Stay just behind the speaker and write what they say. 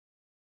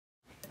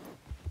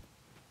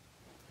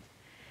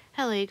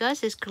Hello you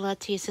guys, it's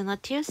Latius and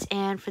Latius,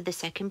 and for the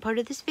second part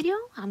of this video,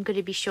 I'm going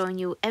to be showing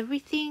you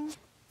everything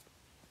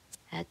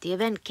at the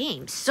event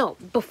games. So,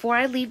 before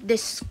I leave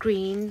this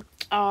screen,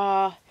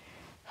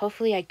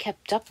 hopefully I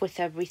kept up with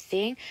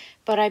everything,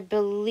 but I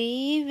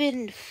believe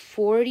in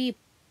 40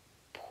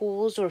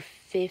 pools or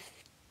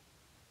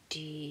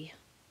 50.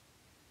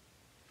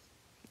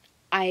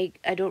 I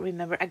don't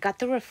remember. I got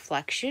the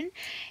reflection,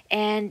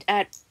 and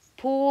at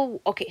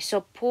pool, okay,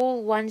 so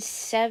pool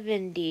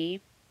 170,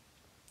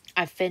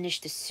 I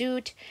finished the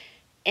suit,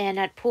 and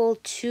at pool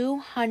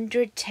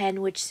 210,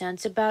 which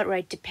sounds about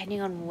right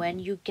depending on when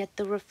you get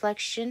the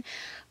reflection,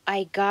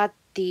 I got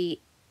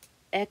the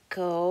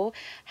echo.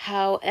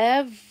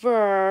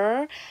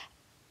 However,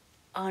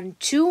 on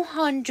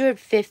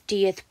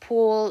 250th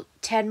pool,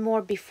 10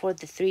 more before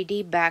the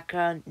 3D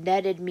background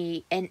netted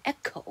me an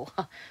echo.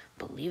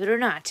 Believe it or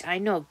not. I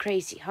know,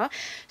 crazy, huh?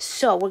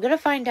 So, we're gonna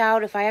find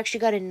out if I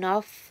actually got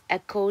enough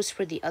echoes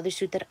for the other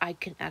suit that I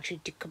can actually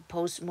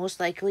decompose. Most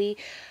likely,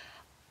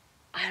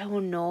 I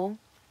don't know,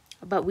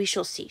 but we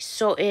shall see.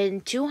 So, in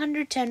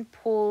 210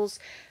 pulls,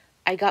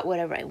 I got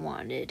whatever I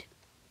wanted.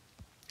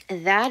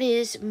 That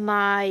is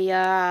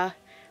my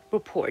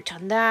report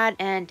on that.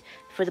 And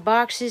for the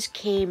boxes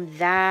came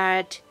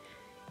that,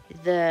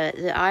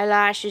 the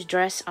eyelashes,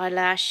 dress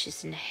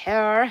eyelashes, and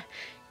hair.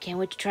 Can't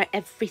wait to try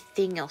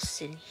everything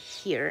else in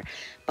here.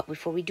 But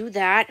before we do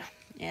that,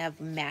 I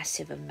have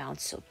massive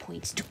amounts of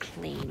points to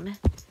claim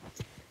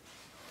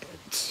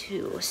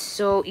too.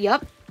 So,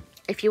 yep.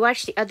 If you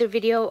watched the other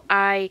video,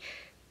 I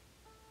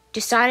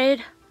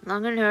decided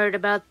long and hard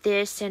about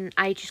this, and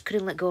I just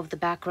couldn't let go of the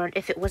background.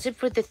 If it wasn't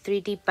for the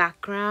 3D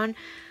background,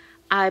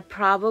 I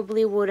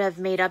probably would have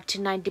made up to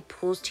 90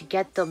 pulls to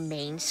get the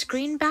main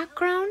screen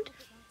background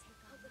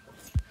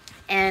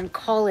and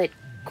call it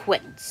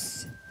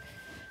quits.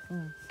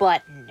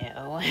 But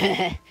no.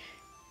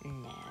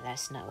 Nah,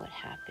 that's not what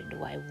happened.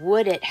 Why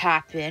would it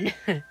happen?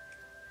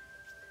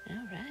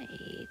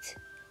 Alright.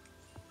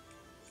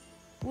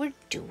 We're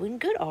doing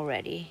good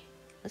already.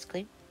 Let's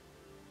claim.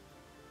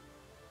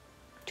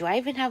 Do I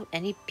even have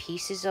any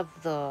pieces of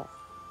the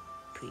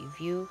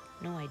preview?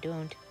 No, I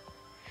don't.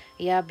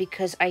 Yeah,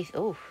 because I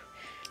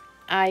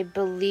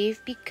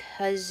believe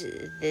because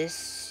this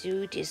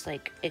suit is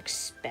like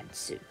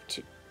expensive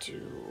to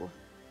do.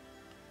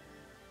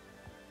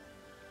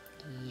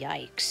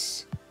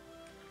 Yikes.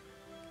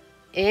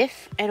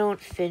 If I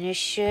don't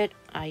finish it,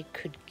 I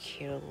could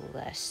care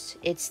less.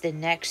 It's the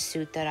next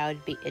suit that I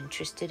would be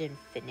interested in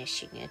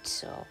finishing it,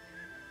 so.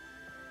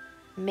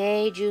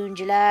 May, June,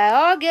 July,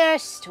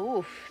 August.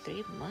 Ooh,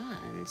 3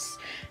 months.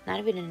 Not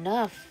even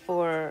enough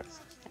for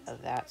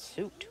that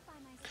suit.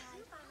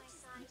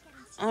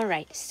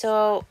 Alright,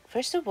 so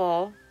first of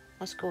all,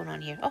 what's going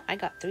on here? Oh, I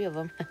got 3 of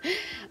them.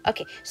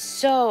 Okay,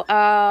 so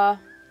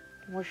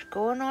what's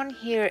going on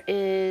here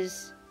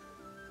is,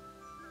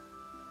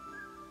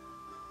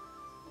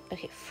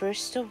 okay,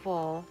 first of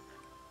all,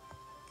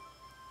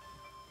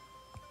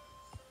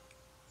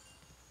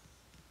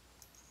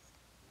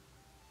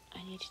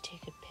 I need to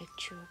take a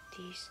picture of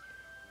these.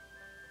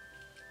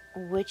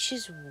 Which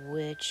is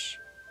which?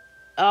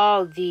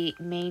 Oh, the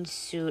main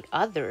suit,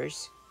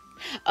 others.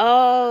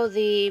 Oh,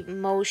 the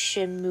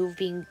motion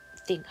moving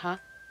thing, huh?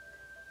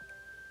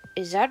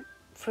 Is that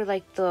for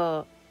like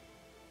the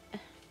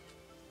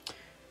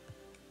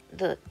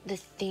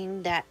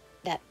thing that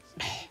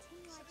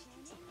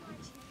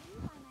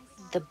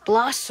the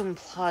Blossom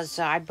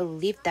Plaza, I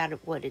believe that's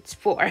what it's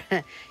for.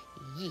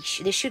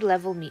 Yeesh, this should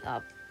level me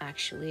up,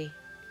 actually.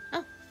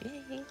 Oh,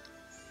 yay.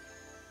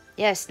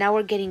 Yes, now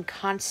we're getting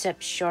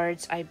concept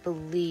shards, I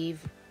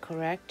believe,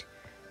 correct?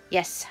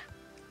 Yes,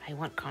 I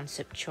want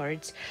concept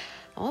shards.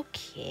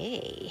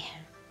 Okay.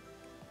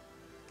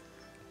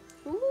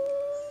 Ooh.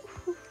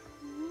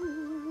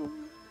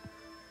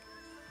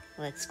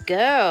 Let's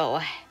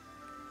go.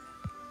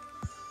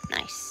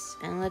 Nice.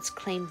 And let's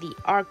claim the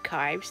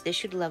archives. This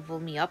should level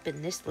me up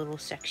in this little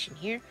section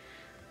here.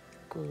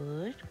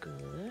 Good,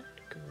 good,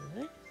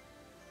 good.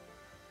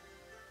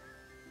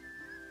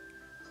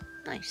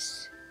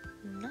 Nice.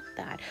 Not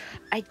bad.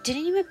 I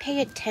didn't even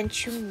pay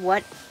attention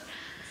what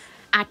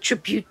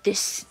attribute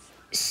this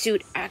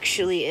suit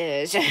actually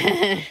is.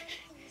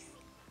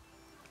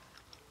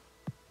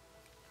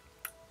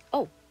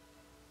 Oh.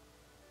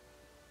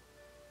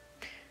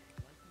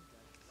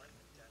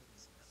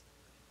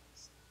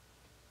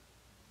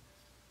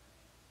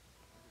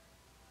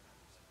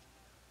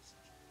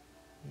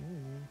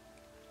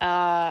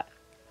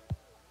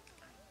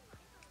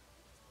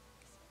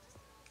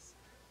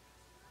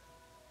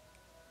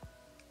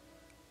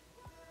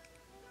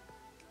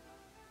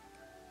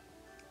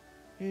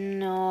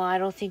 No, I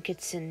don't think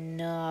it's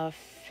enough.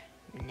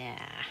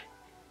 Nah.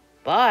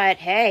 But,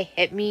 hey,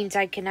 it means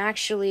I can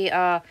actually,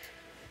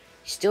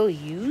 still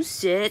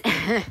use it.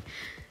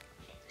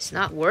 It's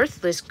not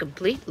worthless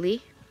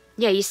completely.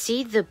 Yeah, you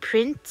see, the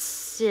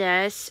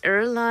Princess,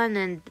 Erlan,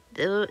 and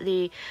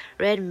the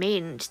Red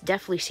Maiden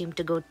definitely seem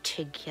to go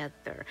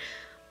together.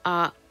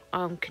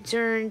 I'm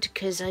concerned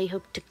because I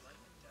hope to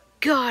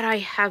God I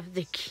have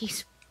the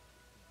keys.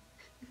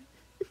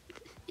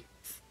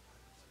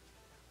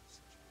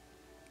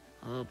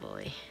 Oh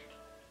boy.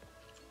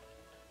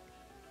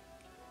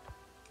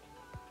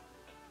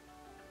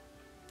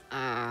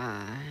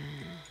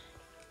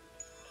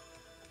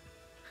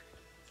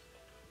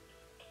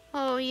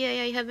 Oh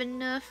yeah, I have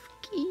enough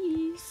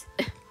keys.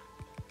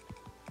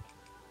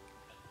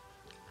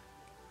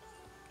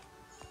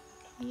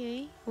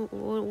 Yay.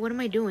 What am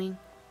I doing?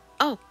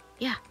 Oh,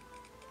 yeah.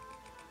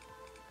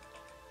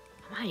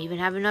 I might even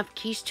have enough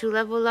keys to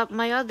level up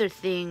my other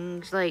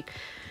things. Like,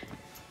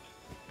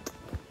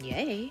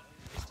 yay.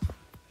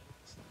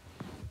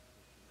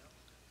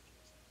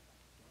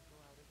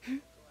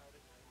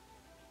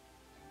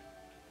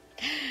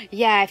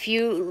 Yeah, if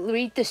you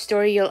read the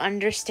story, you'll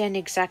understand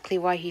exactly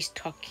why he's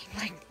talking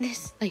like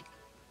this. Like,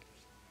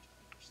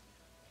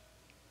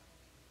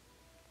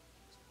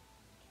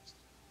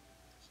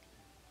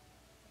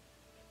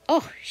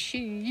 oh,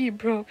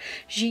 bro.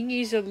 Qin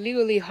is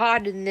legally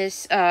hot in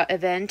this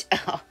event.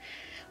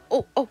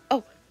 Oh.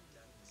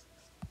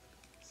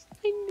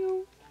 I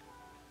know.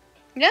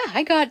 Yeah,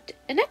 I got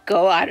an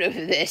echo out of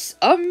this.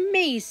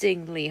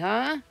 Amazingly,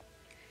 huh?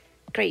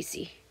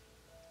 Crazy.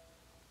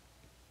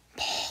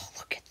 Oh,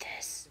 look at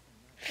this.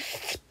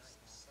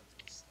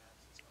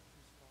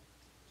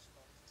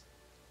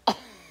 Oh.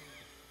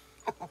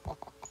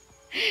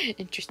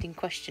 Interesting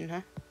question,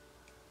 huh?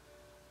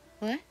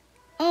 What?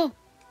 Oh,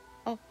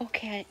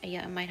 okay.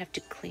 Yeah, I might have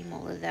to claim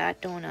all of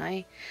that, don't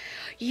I?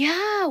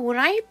 Yeah, when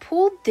I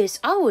pulled this,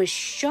 I was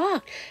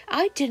shocked.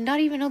 I did not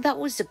even know that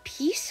was a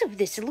piece of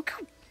this. And look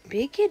how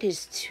big it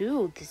is,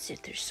 too.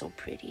 They're so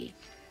pretty.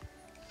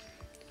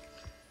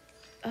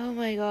 Oh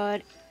my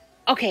god.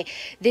 Okay,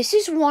 this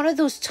is one of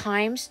those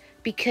times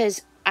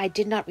because I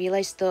did not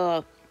realize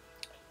the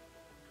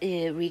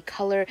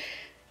recolor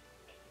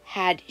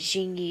had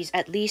Jingi's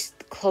at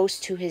least close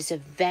to his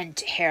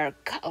event hair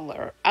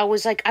color. I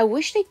was like, I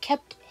wish they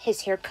kept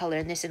his hair color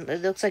in this, and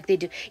it looks like they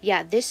do.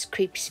 Yeah, this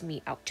creeps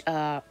me out.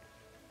 Yeah,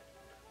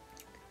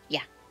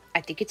 I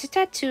think it's a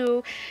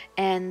tattoo,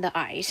 and the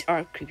eyes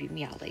are creeping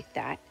me out like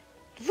that.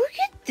 Look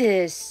at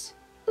this.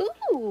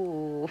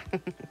 Ooh.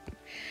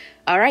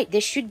 All right,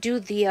 this should do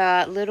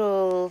the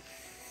little.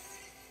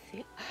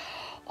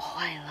 Oh,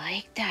 I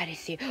like that.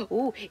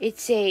 Oh,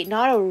 it's a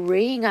not a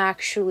ring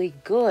actually.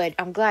 Good.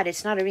 I'm glad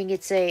it's not a ring.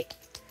 It's a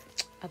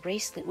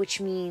bracelet, which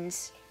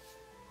means.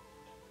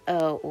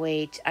 Oh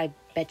wait, I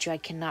bet you I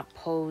cannot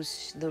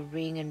pose the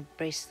ring and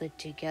bracelet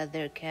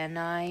together, can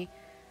I?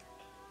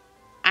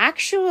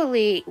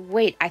 Actually,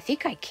 wait. I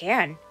think I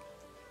can.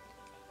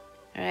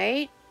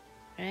 Right.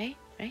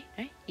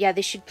 Yeah,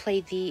 they should play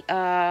the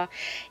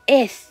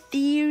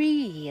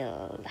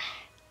ethereal.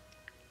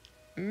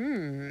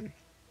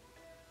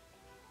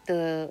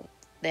 The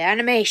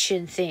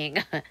animation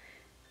thing.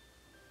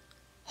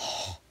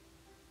 Oh,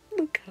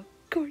 look how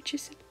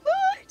gorgeous it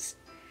looks.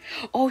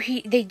 Oh,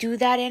 they do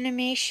that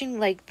animation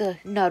like the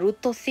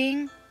Naruto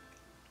thing.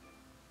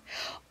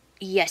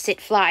 Yes, it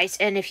flies,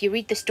 and if you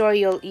read the story,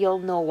 you'll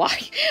know why.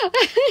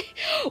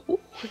 Oh,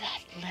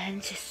 that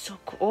lens is so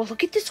cool. Oh,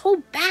 look at this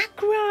whole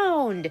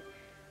background.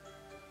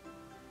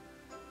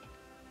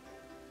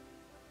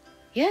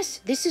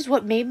 Yes, this is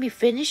what made me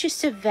finish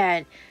this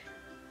event.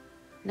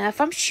 Now,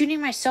 if I'm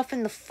shooting myself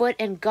in the foot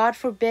and God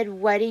forbid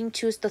wedding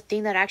choose the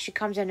thing that actually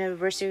comes on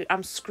anniversary,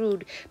 I'm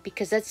screwed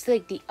because that's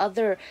like the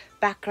other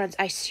backgrounds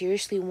I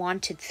seriously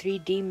wanted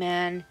 3D,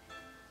 man.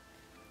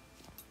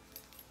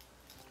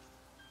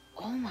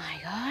 Oh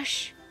my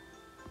gosh.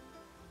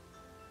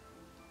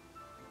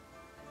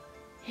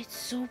 It's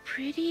so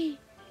pretty.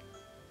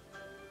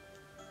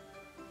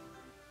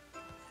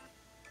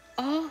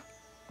 Oh.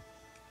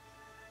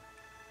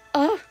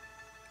 Oh.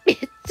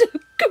 It's so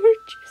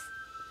gorgeous.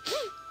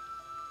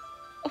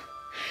 Oh,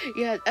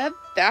 yeah, that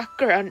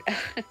background.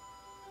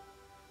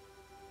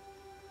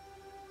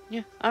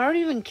 Yeah, I don't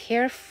even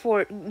care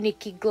for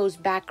Nikki Glow's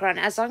background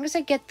as long as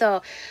I get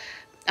the.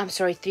 I'm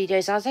sorry, 3D.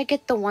 As long as I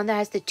get the one that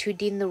has the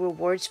 2D in the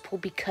rewards pool,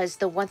 because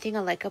the one thing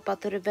I like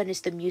about that event is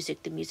the music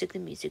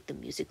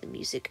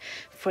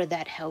for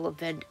that hell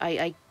event.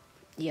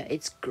 Yeah,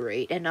 it's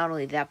great. And not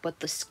only that,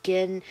 but the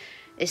skin,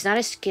 it's not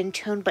a skin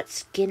tone, but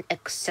skin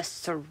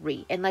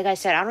accessory. And like I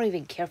said, I don't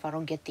even care if I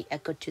don't get the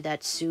echo to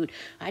that suit.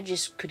 I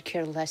just could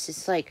care less.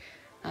 It's like,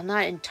 I'm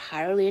not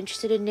entirely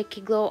interested in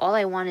Nikki Glow. All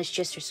I want is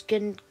just her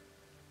skin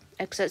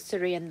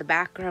accessory and the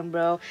background,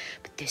 bro.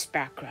 But this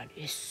background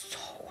is so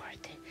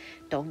worth it.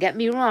 Don't get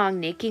me wrong,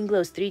 Nikki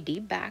Glow's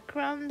 3D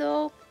background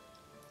though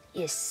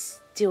is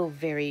still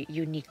very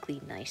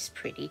uniquely nice,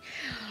 pretty.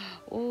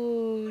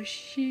 Oh,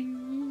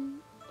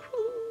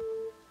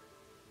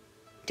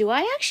 do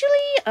I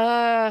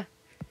actually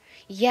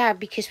yeah,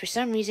 because for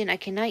some reason I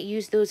cannot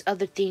use those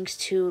other things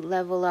to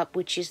level up,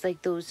 which is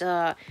like those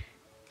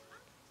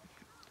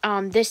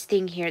this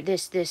thing here,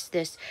 this,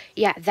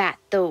 yeah, that,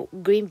 the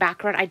green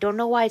background. I don't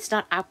know why it's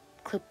not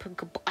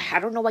applicable. I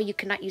don't know why you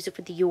cannot use it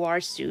for the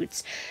UR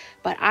suits,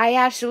 but I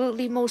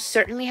absolutely most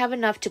certainly have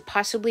enough to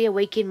possibly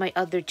awaken my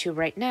other two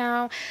right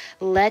now.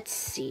 Let's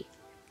see.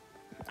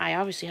 I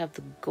obviously have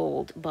the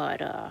gold,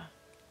 but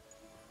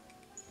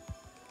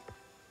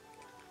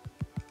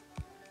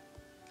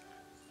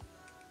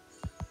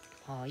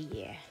Oh,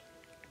 yeah.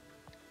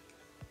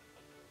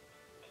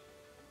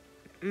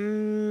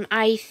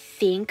 I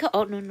think...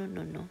 Oh,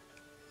 no.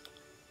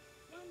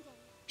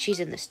 She's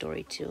in the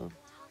story, too.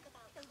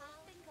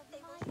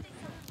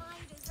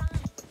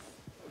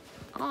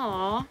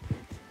 Aw.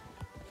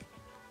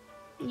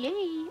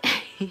 Yay.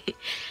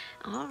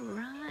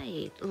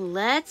 Alright.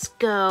 Let's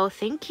go.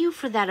 Thank you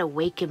for that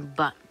awaken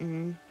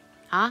button.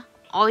 Huh?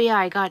 Oh, yeah,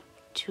 I got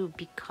 2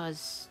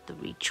 because the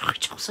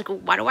recharge. I was like,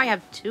 why do I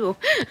have 2?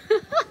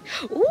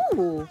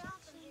 Ooh.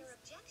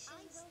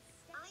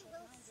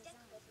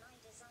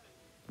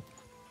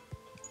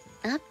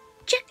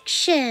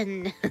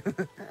 Objection.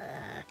 Been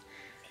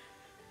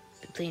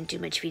playing too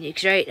much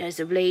Phoenix, right? As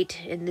of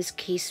late. In this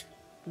case,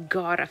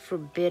 God, I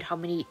forbid how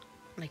many...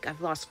 Like,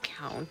 I've lost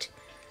count.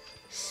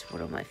 It's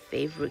one of my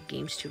favorite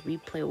games to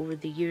replay over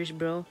the years,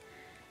 bro.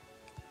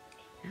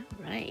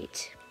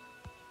 Alright.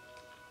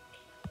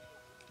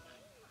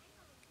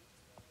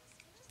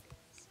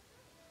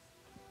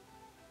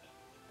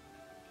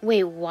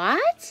 Wait,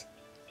 what?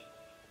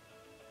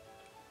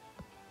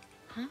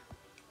 Huh?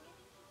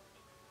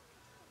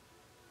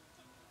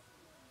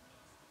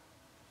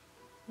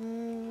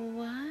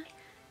 What?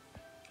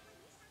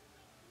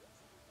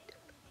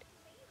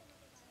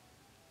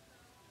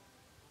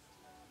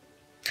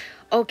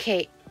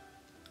 Okay.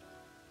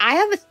 I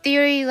have a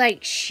theory,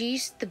 like,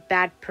 she's the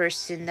bad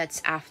person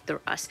that's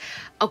after us.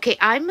 Okay,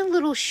 I'm a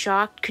little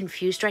shocked,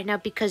 confused right now,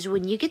 because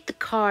when you get the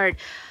card...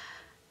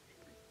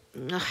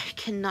 I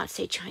cannot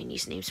say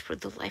Chinese names for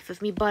the life of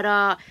me,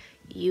 but,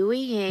 Yui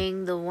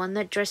Yang, the one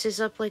that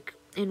dresses up, like,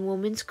 in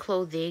women's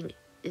clothing,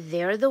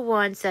 they're the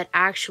ones that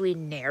actually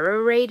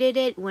narrated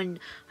it when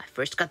I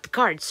first got the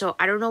card. So,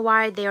 I don't know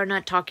why they are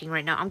not talking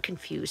right now. I'm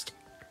confused.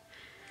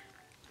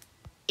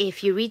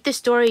 If you read the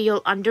story,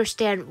 you'll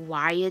understand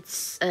why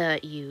it's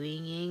Yu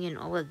Ying and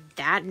all of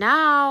that.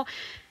 Now,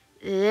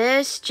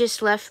 this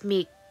just left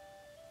me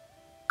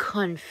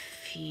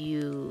confused.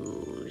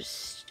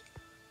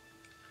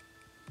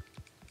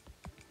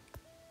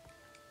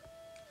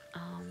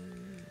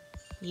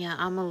 Yeah,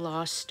 I'm a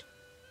lost.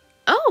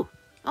 Oh!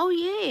 Oh,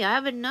 yay, I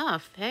have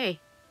enough.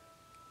 Hey.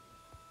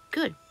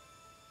 Good.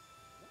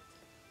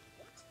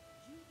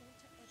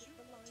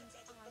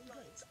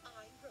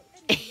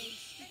 Edit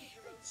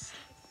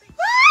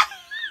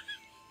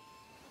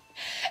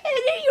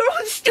your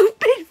own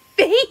stupid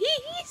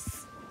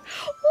face.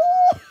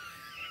 Oh.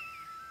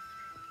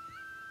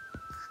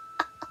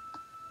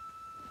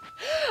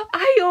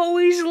 I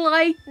always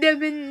liked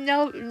them, and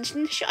now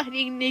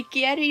shining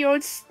Nikki out of your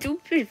own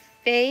stupid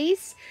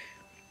face.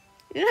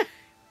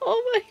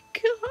 Oh my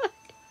god.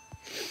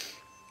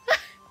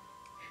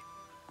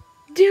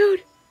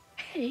 Dude,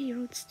 out of your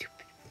own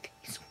stupid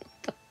face.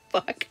 What the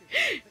fuck?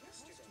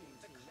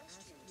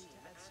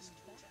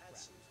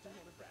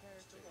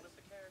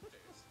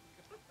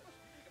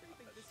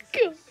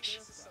 Gosh.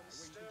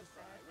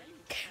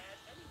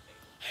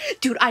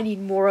 Dude, I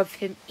need more of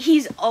him.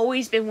 He's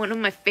always been one of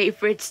my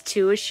favorites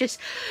too. It's just,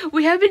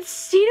 we haven't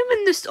seen him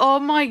in this. Oh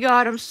my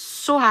god, I'm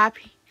so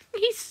happy.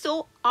 He's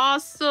so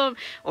awesome.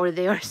 Or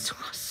they are so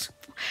awesome.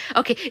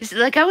 Okay, it's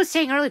like I was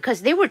saying earlier,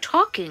 because they were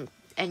talking.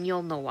 And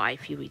you'll know why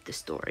if you read the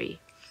story.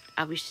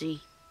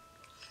 Obviously,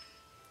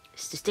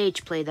 it's the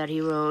stage play that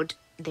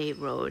they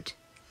wrote.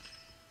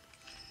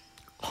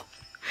 Oh,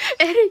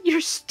 edit your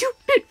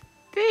stupid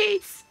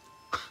face.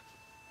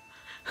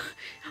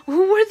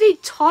 Who were they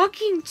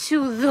talking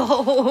to,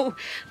 though?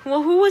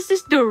 Well, who was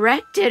this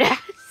directed as?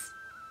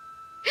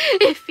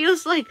 It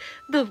feels like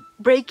the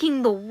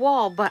breaking the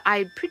wall, but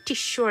I'm pretty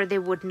sure they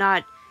would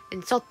not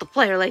insult the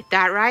player like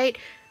that, right?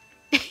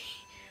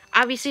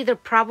 Obviously, they're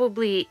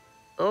probably...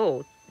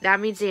 Oh, that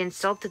means they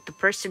insulted the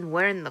person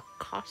wearing the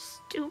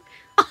costume?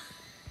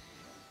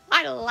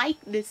 I like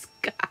this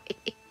guy.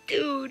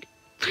 Dude,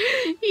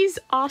 he's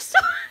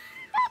awesome.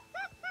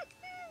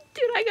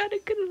 Dude, I got a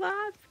good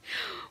laugh.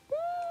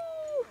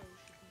 Woo.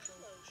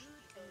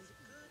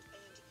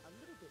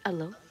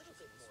 Aloe?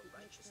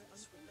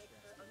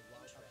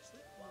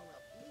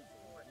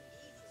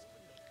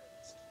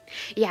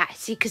 Yeah,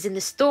 see, because in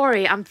the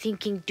story, I'm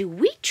thinking, do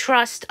we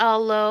trust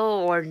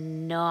Aloe or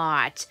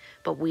not?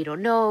 But we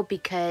don't know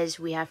because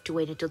we have to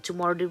wait until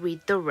tomorrow to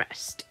read the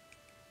rest.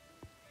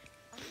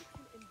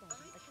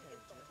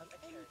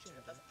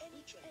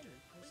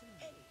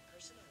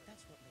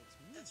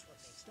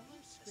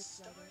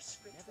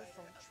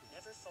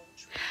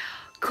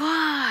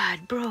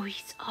 God, bro,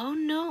 he's... Oh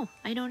no,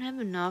 I don't have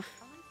enough.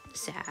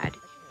 Sad.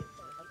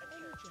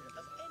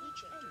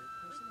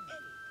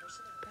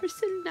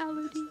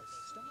 Personality.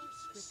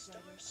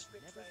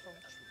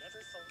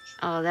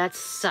 Oh, that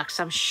sucks.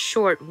 I'm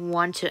short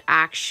one to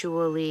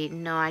actually...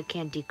 No, I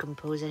can't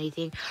decompose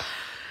anything.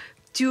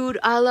 Dude,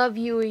 I love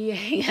you.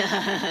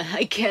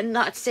 I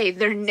cannot say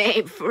their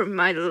name for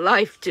my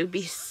life to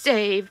be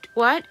saved.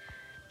 What?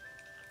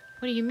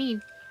 What do you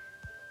mean?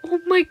 Oh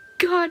my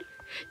god.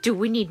 Dude,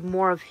 we need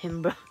more of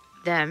him, bro.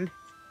 Them.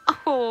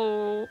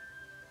 Oh.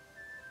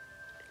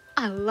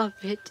 I love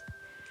it.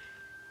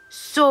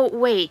 So,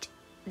 wait.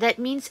 That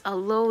means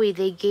Aloe,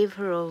 they gave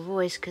her a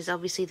voice because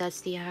obviously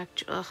that's the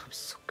actor. Ugh, I'm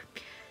so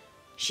confused.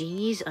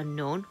 Xingyi's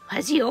unknown?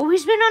 Has he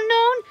always been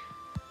unknown?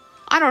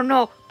 I don't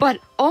know, but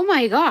oh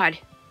my god.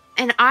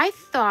 And I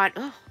thought,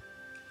 oh,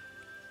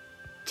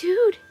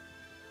 dude.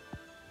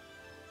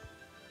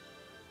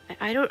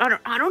 I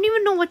don't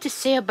even know what to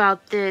say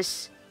about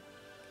this.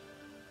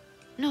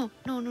 No.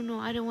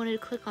 I didn't want to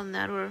click on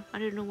that, or I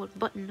didn't know what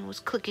button I was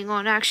clicking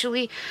on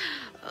actually.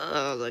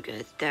 Oh, look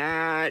at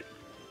that.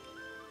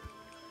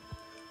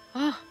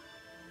 Oh,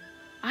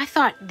 I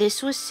thought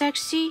this was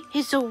sexy.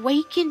 His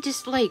Awakened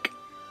is like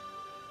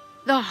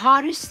the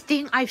hottest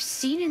thing I've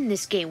seen in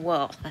this game.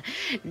 Well,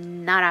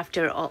 not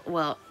after all.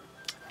 Well,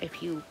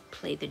 if you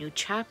play the new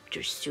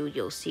chapter soon,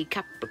 you'll see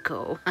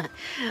Caprico.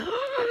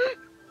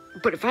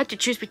 But if I had to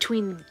choose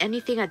between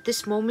anything at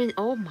this moment,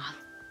 oh my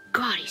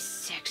god, he's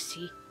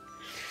sexy.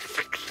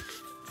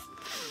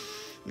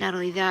 Not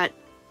only that,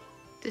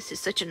 this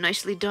is such a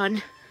nicely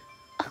done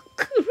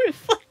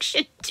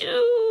reflection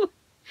too.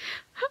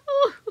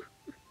 Oh.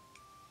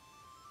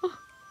 Oh.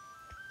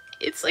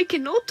 It's like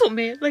an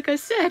Otome, like I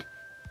said.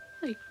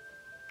 Like,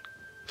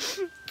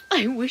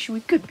 I wish we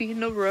could be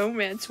in a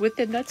romance with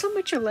it. That's how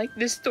much I like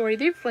this story.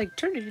 They've like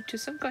turned it into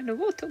some kind of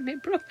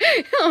Otome, bro.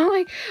 I'm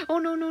like, oh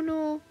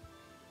no.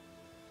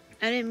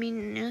 I didn't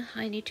mean,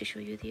 I need to show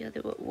you the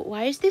other.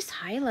 Why is this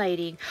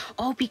highlighting?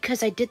 Oh,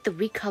 because I did the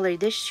recolor.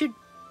 This should...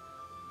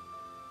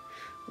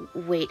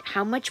 Wait,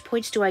 how much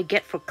points do I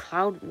get for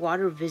Cloud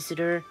Water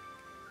Visitor?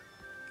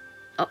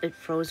 Oh, it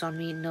froze on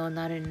me. No,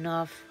 not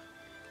enough.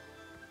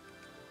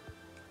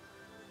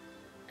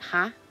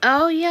 Huh?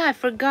 Oh, yeah, I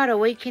forgot.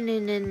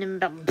 Awakening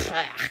and...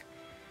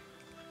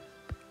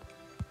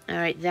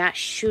 Alright, that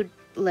should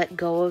let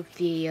go of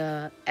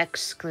the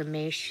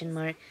exclamation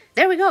mark.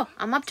 There we go.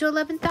 I'm up to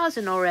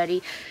 11,000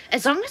 already.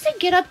 As long as I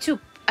get up to,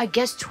 I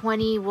guess,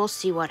 20, we'll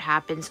see what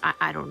happens.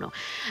 I don't know.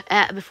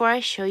 Before I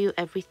show you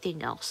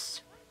everything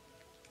else.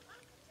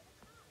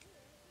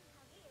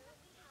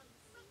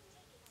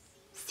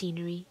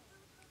 Scenery.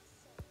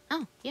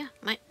 Oh, yeah.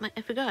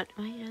 I forgot.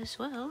 Might as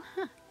well.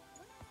 Huh.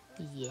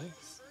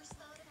 Yes.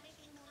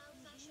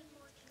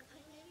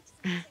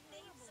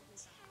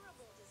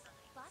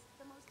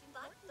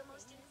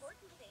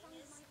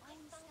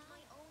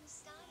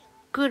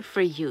 Good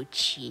for you,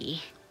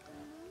 Qi.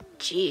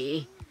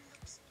 Gee.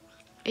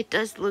 It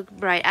does look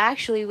bright.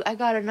 Actually, I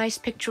got a nice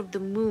picture of the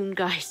moon,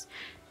 guys.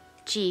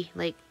 Gee,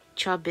 like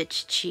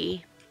Chobich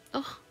Qi.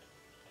 Oh.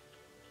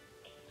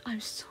 I'm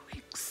so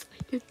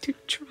excited to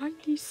try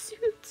these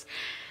suits.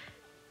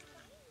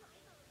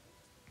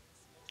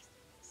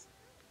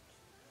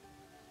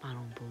 I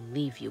don't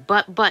believe you.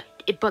 But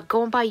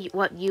going by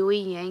what Yui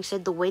Yang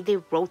said, the way they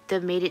wrote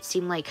them made it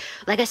seem like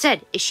I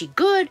said, is she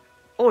good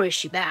or is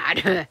she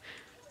bad?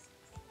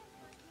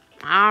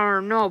 I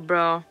don't know,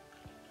 bro.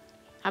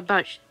 How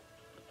about...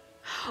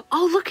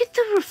 Oh, look at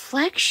the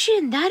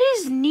reflection. That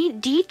is neat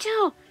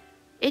detail.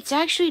 It's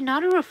actually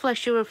not a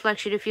reflection,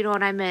 if you know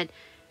what I meant.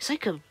 It's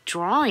like a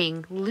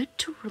drawing,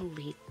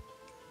 literally.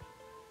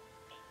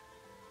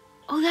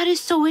 Oh, that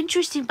is so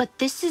interesting, but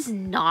this is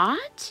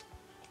not?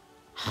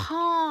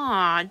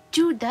 Huh.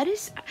 Dude, that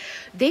is...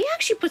 They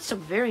actually put some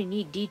very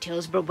neat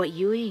details, bro, but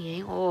Yu and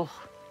Yang... Oh.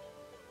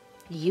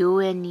 Yu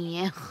and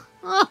Yang...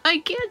 Oh, I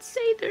can't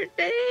say their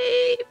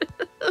name.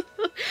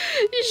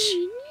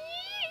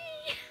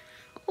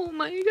 Oh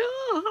my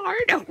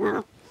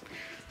god.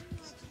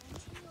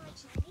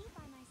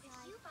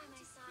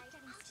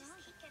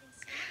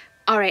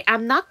 Alright,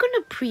 I'm not going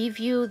to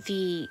preview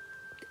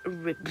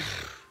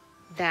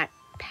that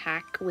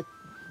pack with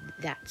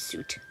that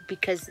suit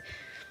because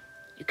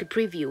you could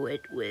preview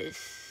it with...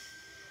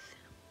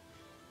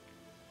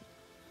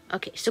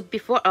 Okay, so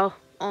before...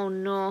 Oh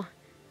no.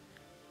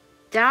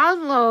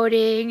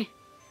 Downloading.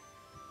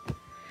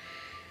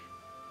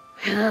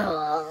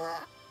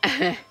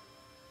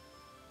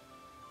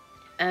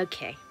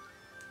 Okay.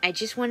 I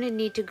just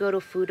need to go to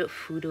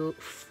Fudo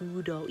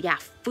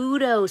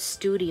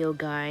Studio,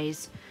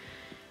 guys.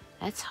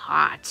 That's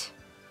hot.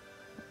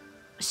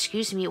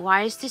 Excuse me,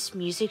 why is this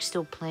music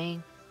still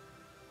playing?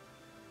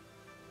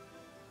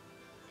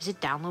 Is it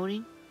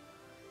downloading?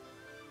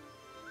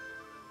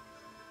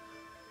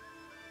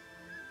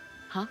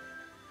 Huh?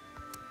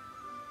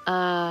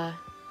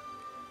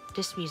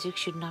 This music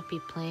should not be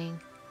playing.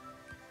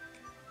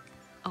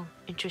 Oh,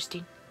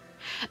 interesting.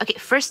 Okay,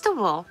 first of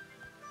all,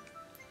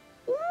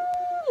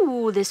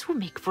 ooh, this will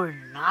make for a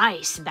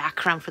nice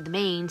background for the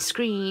main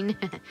screen.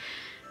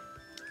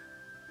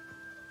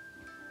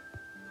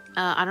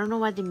 I don't know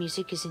why the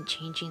music isn't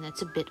changing.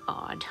 That's a bit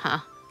odd, huh?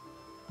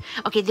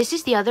 Okay, this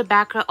is the other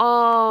background.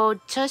 Oh,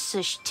 tis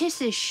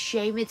a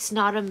shame it's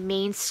not a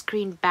main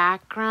screen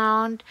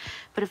background.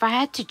 But if I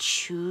had to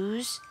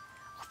choose...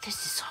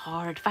 This is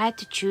hard. If I had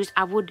to choose,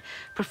 I would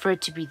prefer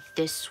it to be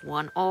this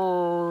one.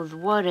 Oh,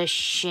 what a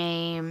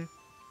shame.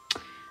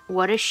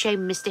 What a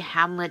shame Mr.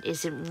 Hamlet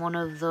isn't one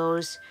of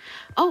those.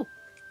 Oh.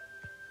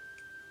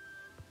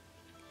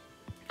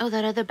 Oh,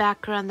 that other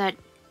background that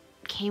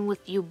came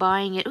with you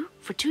buying it. Ooh,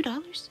 for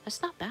 $2.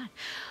 That's not bad.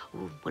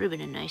 Ooh, would have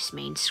been a nice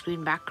main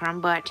screen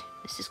background, but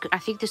this is good. I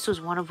think this was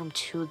one of them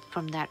too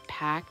from that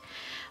pack.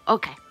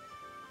 Okay.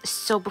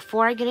 So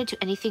before I get into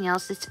anything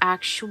else, it's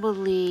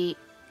actually...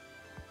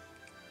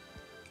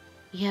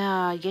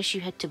 Yeah, I guess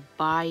you had to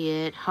buy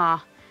it, huh?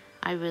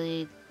 I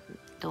really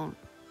don't...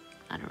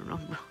 I don't know,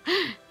 bro.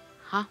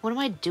 Huh? What am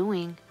I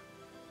doing?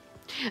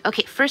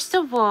 Okay, first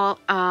of all,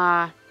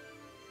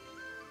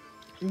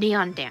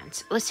 Neon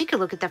Dance. Let's take a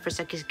look at that for a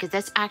second, because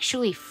that's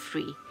actually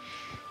free.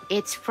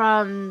 It's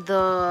from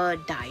the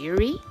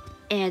diary,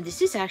 and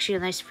this is actually a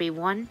nice free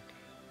one.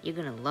 You're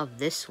gonna love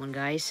this one,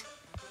 guys.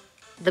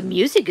 The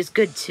music is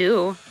good,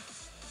 too.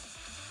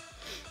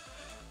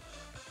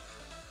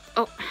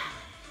 Oh.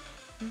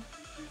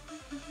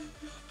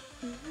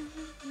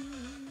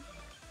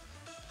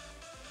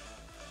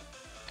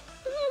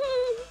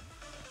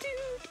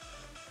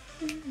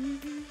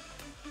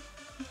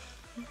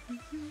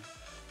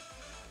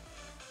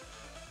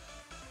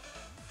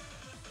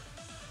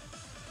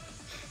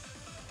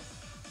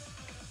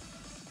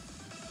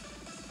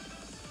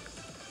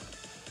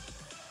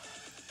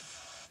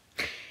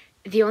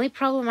 The only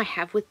problem I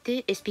have with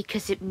it is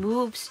because it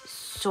moves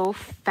so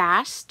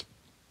fast,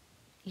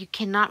 you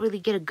cannot really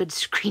get a good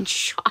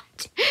screenshot.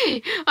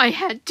 I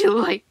had to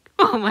like,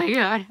 oh my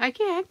god, I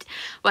can't.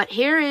 But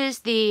here is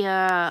the,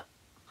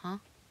 huh?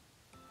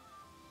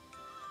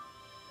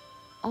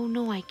 Oh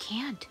no, I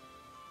can't.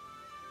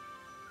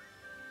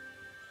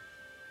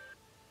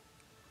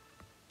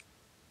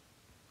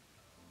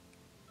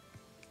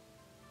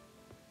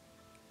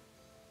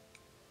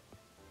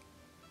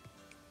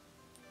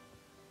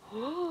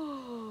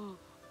 Oh.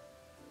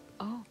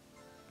 Oh.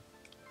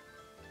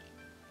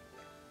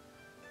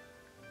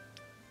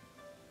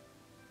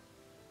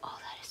 Oh,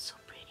 that is so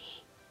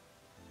pretty.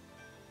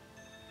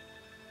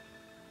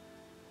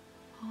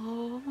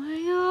 Oh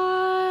my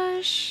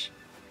gosh.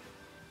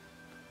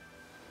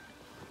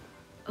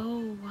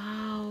 Oh,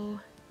 wow.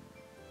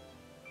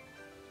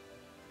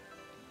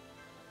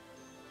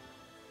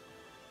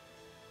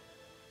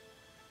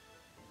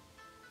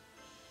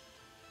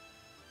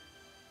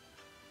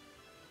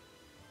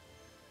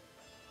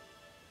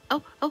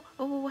 Oh, oh,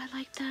 oh, I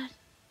like that.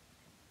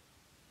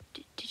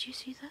 Did you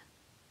see that?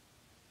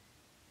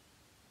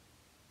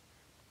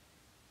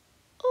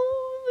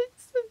 Oh,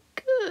 it's so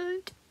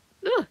good.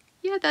 Ugh,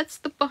 yeah, that's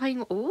the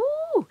behind.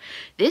 Oh,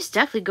 this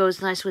definitely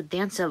goes nice with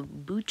Dance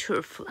of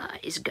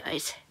Butterflies,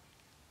 guys.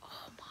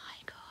 Oh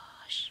my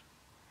gosh.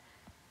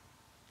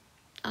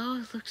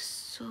 Oh, it looks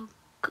so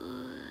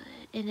good.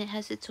 And it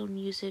has its own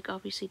music,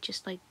 obviously,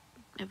 just like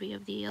every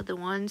of the other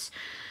ones.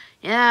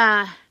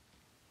 Yeah.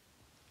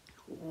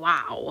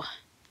 Wow.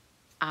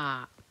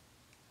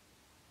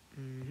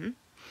 Mm-hmm.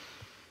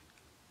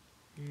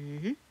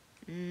 Mm-hmm.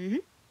 Mm-hmm.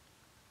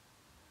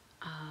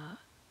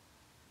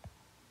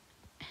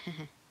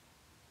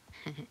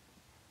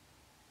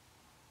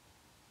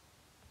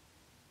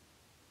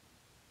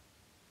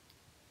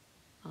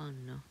 Oh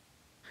no.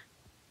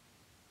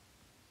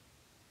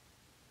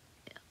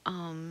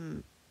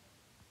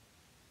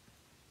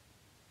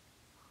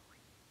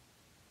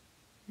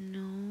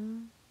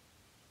 No.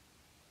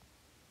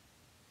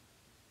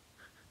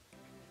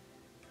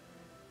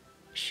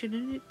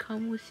 Shouldn't it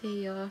come with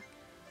a,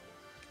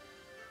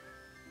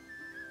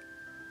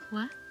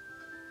 what?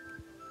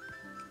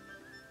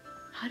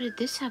 How did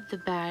this have the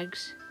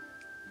bags?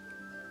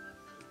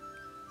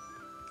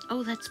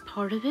 Oh, that's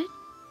part of it?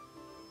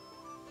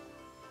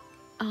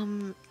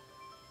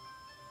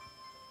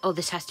 Oh,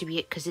 this has to be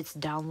it because it's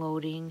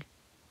downloading.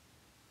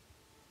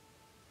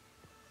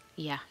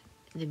 Yeah,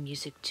 the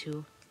music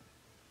too.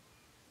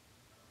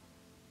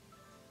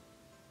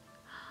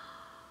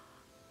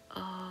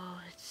 Oh,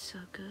 it's so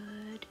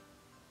good.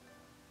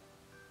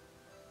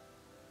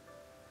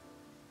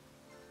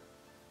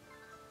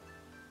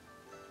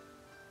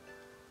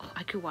 Oh,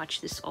 I could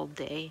watch this all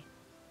day.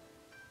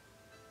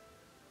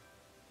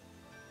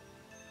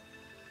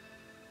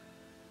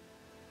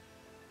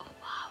 Oh,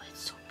 wow,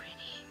 it's so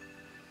pretty.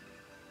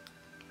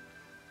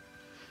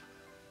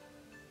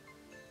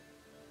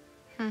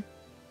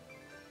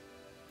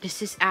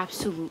 This is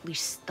absolutely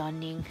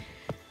stunning.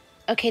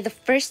 Okay, the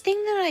first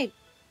thing that I...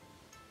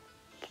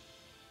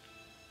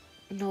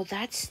 No,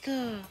 that's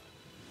the...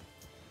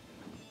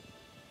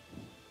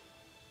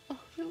 Oh,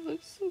 it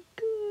looks so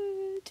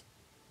good.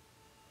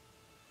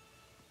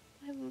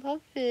 I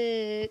love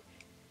it.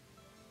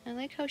 I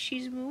like how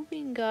she's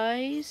moving,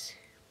 guys.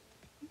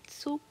 It's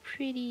so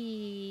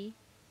pretty.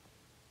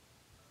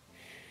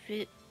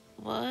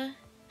 What?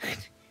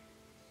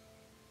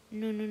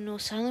 No.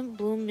 Silent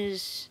Bloom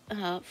is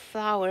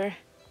flower.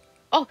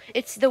 Oh,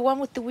 it's the one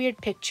with the weird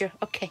picture.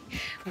 Okay.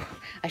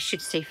 I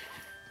should say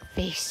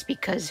face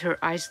because her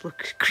eyes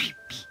look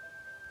creepy.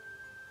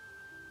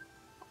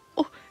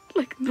 Oh,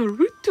 like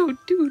Naruto,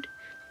 dude.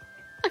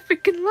 I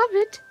freaking love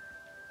it.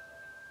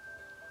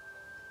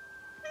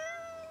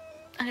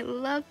 I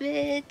love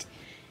it.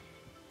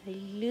 I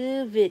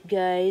love it,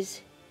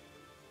 guys.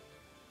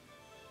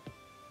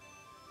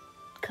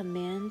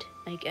 command?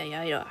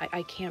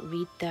 I can't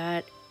read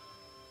that.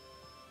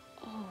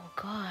 Oh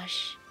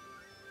gosh.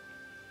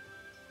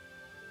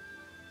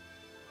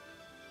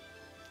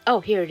 Oh,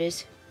 here it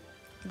is.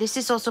 This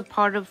is also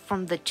part of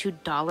from the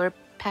 $2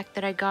 pack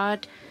that I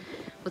got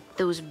with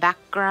those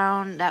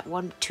background, that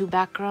 2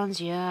 backgrounds.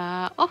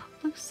 Yeah. Oh,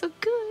 looks so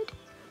good.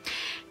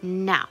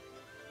 Now,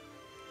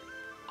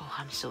 oh,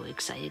 I'm so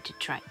excited to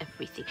try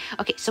everything.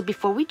 Okay, so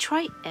before we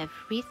try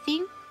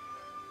everything,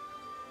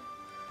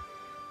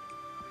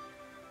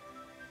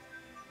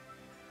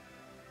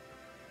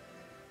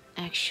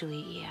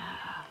 actually,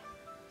 yeah.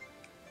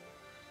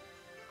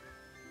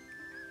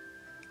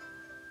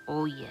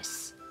 Oh,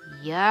 yes.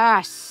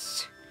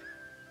 Yes!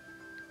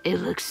 It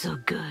looks so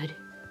good.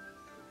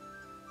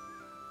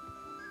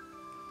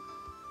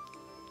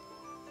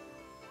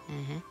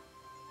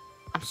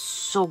 I'm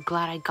so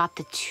glad I got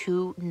the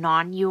 2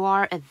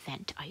 non-UR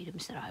event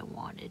items that I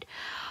wanted.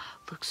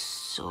 Looks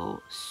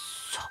so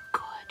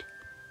good.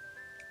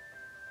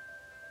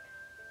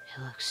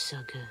 It looks so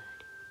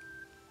good.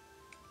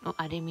 Oh,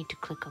 I didn't mean to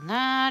click on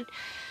that.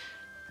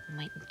 I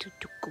might need to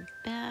go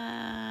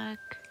back.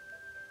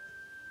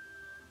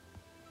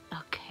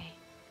 Okay.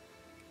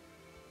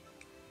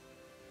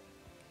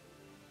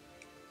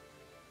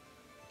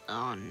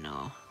 Oh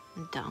no,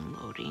 I'm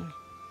downloading.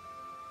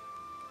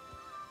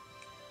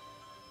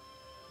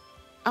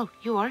 Oh,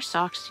 UR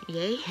socks,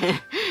 yay.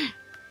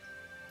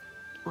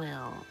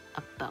 Well,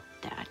 about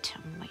that, I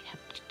might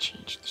have to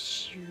change the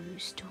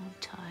shoes,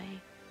 don't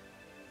I?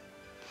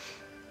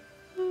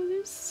 Oh,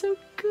 they're so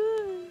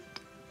good.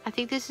 I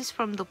think this is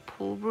from the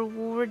pool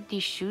reward,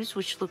 these shoes,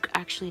 which look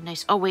actually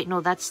nice. Oh, wait,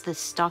 no, that's the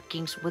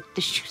stockings with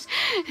the shoes.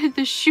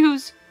 The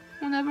shoes.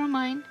 Well, never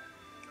mind.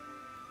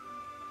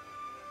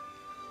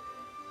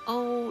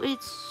 Oh,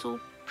 it's so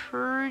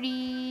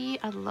pretty.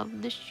 I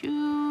love the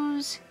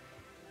shoes.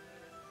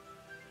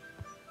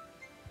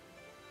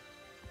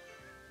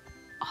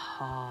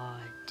 Oh,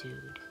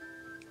 dude.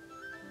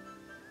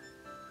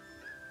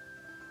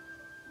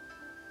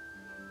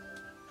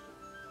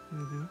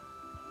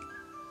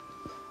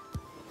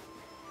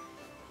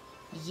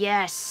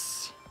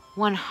 Yes.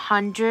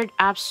 100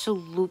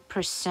 absolute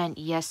 %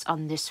 yes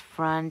on this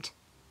front.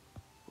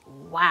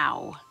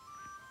 Wow.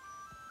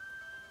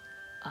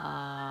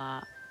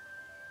 I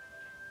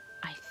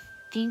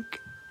think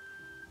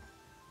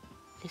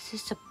this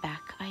is a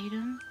back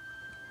item.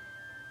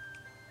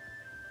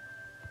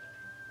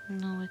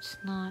 No, it's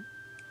not.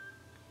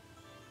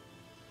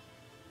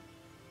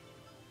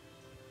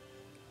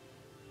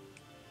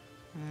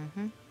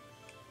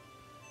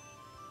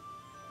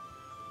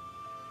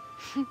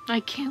 I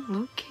can't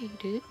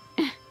locate it.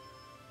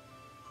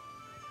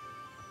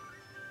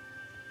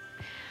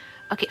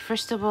 Okay,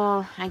 first of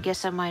all, I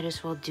guess I might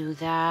as well do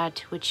that,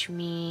 which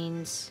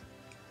means...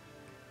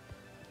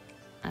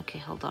 Okay,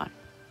 hold on.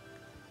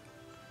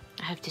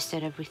 I have to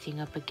set everything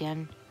up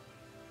again.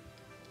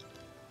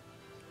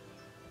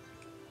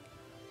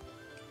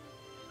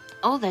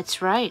 Oh,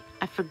 that's right.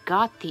 I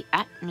forgot the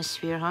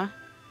atmosphere, huh?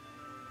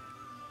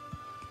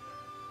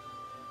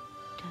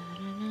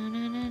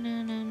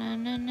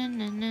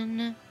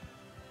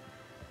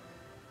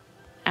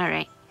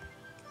 Alright.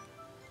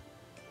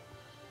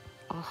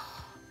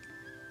 Oh.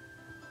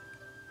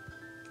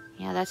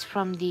 Yeah, that's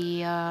from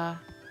the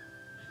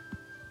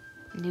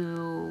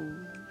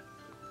new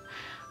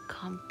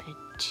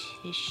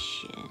competition.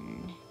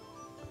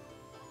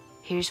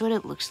 Here's what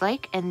it looks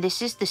like, and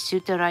this is the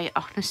suit that I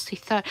honestly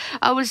thought,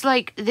 I was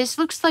like, this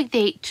looks like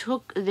they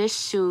took this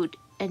suit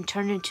and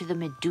turned it into the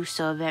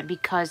Medusa event,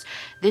 because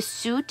this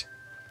suit,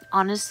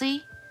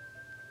 honestly,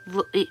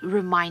 it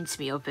reminds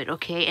me of it,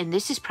 okay? And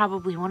this is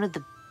probably one of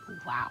the,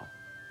 wow,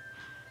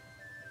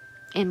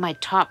 in my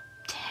top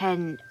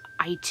 10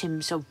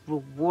 items of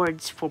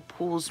rewards for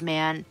pulls,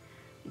 man.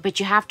 But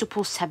you have to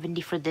pull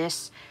 70 for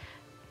this.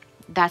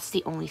 That's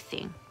the only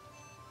thing.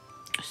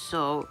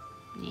 So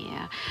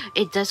yeah,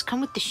 it does come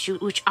with the shoe,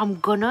 which I'm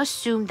gonna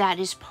assume that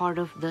is part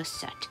of the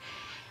set.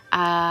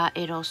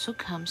 It also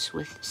comes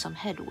with some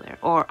headwear,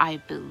 or I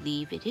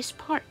believe it is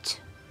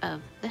part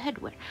of the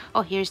headwear.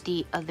 Oh, here's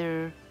the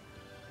other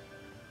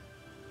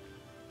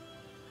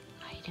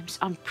items.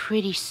 I'm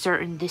pretty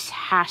certain this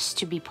has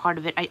to be part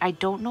of it. I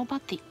don't know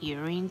about the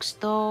earrings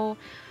though.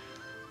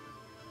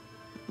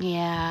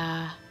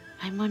 Yeah,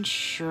 I'm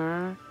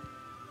unsure.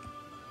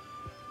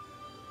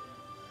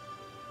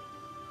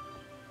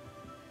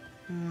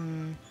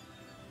 I'm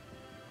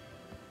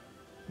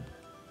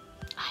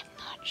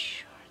not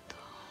sure though.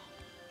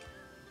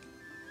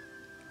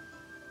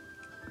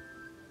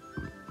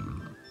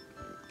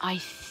 I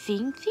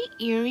think the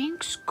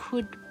earrings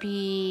could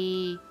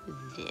be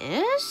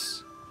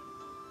this.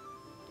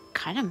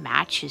 Kind of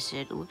matches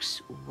it. It looks,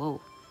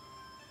 whoa.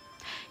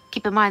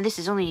 Keep in mind, this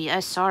is only a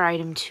SR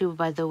item too,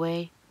 by the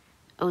way.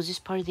 Oh, is this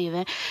part of the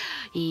event?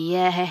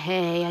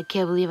 Yay, I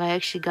can't believe I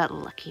actually got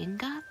lucky and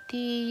got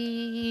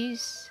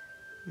these.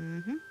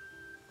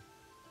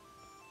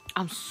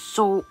 I'm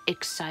so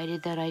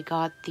excited that I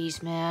got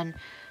these, man.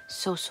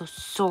 So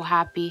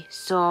happy.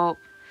 So,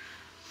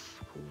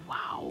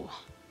 wow.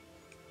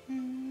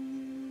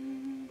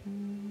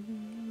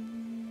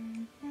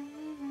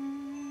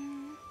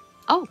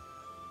 Oh,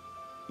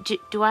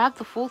 do I have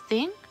the full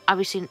thing?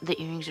 Obviously, the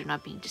earrings are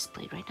not being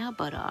displayed right now,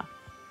 but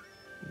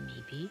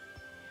maybe.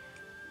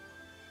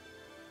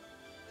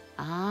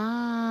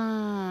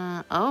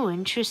 Ah, oh,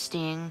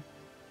 interesting.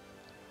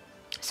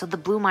 So the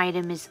bloom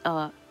item is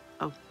a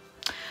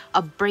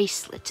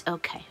bracelet.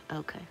 Okay.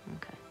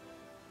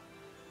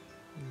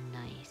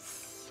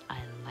 Nice. I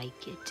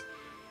like it.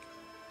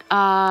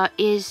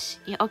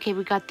 Okay,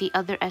 we got the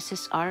other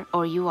SSR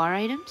or UR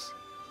items.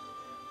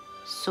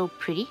 So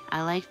pretty.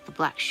 I like the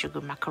black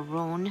sugar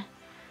macaron.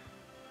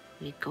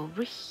 We go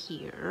over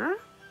here.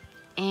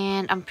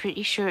 And I'm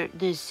pretty sure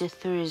the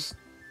zither is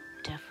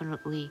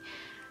definitely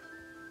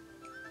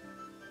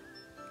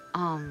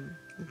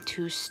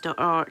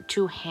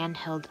two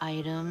handheld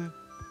item.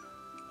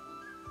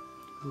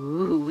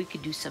 Ooh, we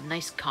could do some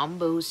nice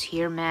combos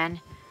here,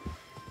 man.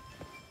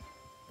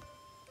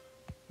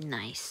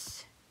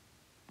 Nice.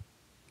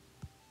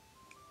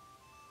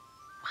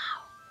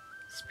 Wow,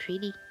 it's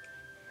pretty.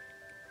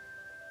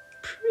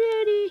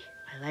 Pretty.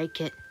 I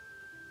like it.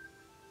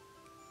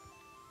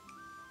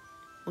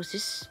 Was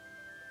this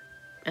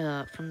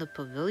from the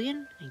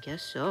pavilion? I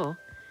guess so.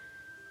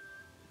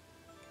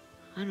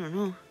 I don't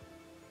know.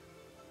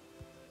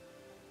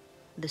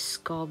 The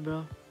skull,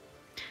 bro.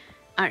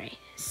 Alright,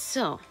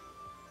 so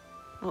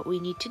what we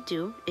need to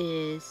do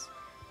is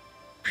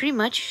pretty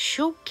much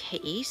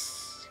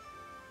showcase.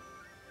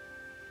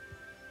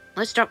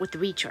 Let's start with the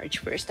recharge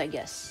first, I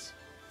guess.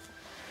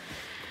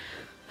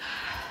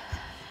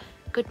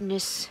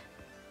 Goodness,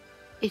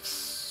 it's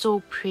so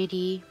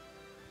pretty.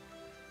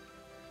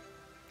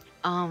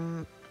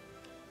 Oh,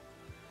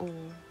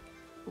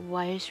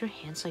 why is her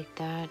hands like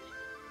that?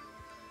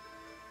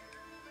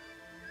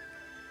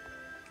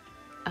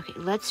 Okay,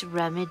 let's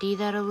remedy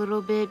that a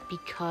little bit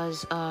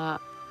because ooh.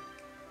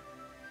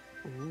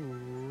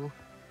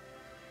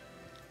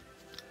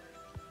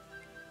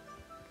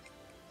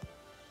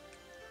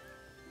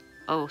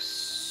 Oh,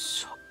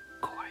 so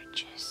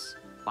gorgeous.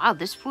 Wow,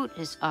 this flute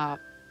is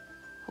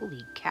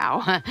holy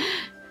cow.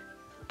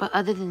 But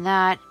other than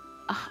that,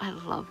 I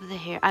love the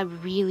hair. I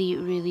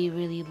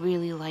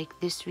really like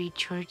this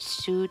recharge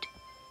suit.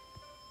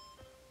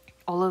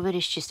 All of it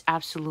is just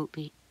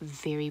absolutely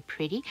very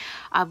pretty.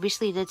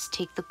 Obviously, let's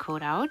take the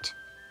coat out.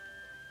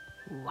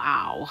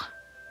 Wow.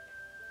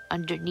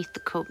 Underneath the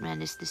coat, man,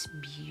 is this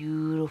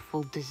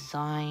beautiful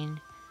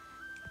design.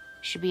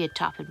 Should be a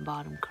top and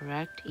bottom,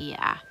 correct?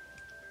 Yeah.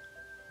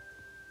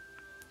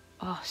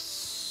 Oh,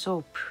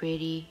 so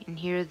pretty. And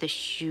here are the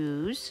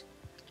shoes.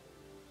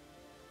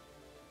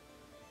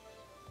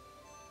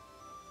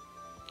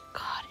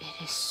 God,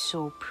 it is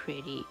so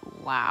pretty.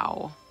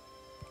 Wow.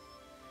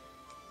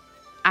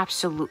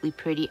 Absolutely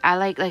pretty.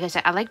 Like I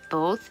said, I like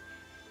both.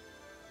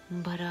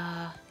 But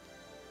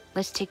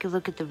let's take a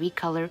look at the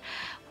recolor.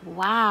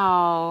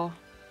 Wow.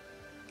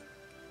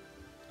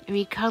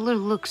 Recolor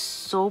looks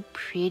so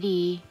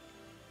pretty.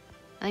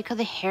 I like how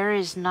the hair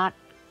is not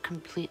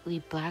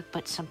completely black,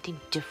 but something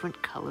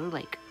different color,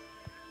 like.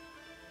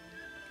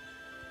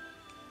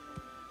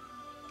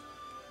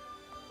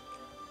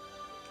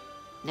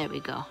 There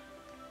we go.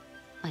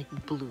 Like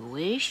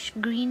bluish,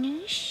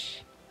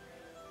 greenish.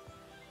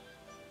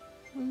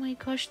 Oh my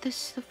gosh, the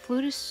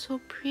flute is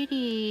so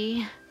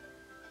pretty.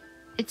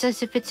 It's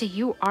as if it's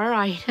a UR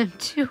item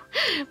too,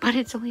 but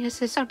it's only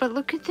SSR. But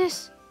look at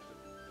this.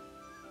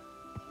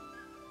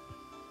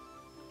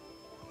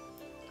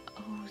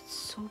 Oh, it's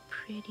so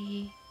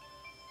pretty.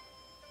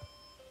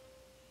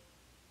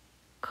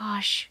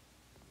 Gosh.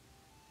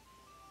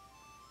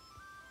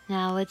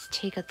 Now let's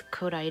take out the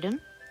code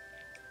item.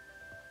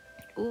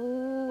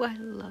 Oh, I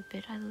love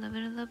it. I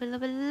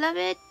love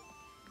it.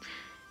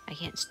 I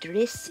can't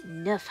stress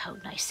enough how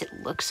nice it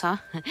looks, huh?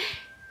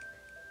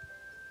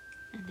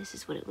 And this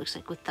is what it looks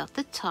like without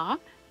the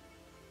top.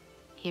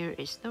 Here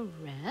is the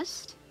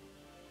rest.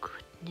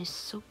 Goodness,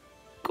 so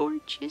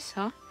gorgeous,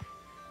 huh?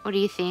 What do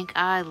you think?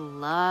 I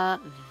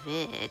love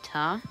it,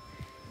 huh?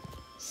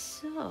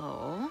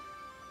 So,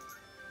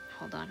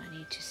 hold on, I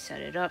need to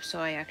set it up so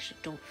I actually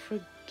don't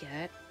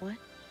forget. What?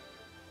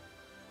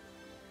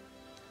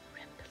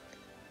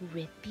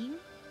 Ripping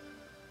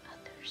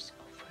others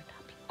over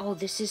not. Oh,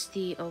 this is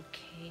the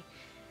okay.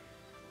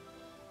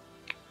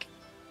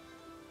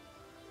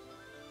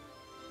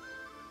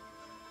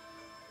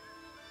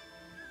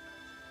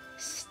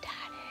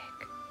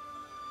 Static.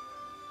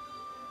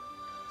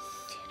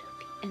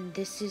 And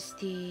this is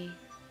the.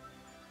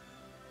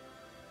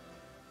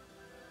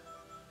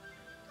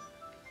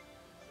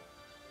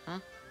 Huh?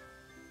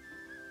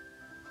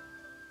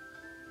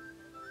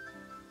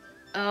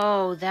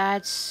 Oh,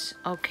 that's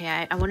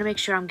okay. I want to make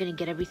sure I'm gonna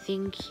get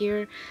everything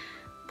here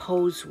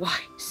pose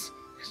wise,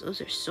 because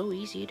those are so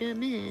easy to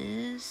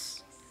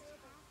miss.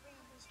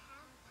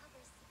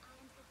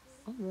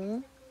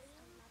 Oh,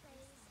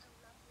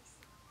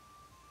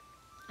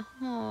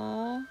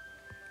 oh,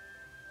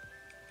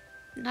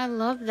 I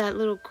love that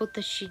little quote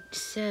that she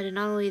said, and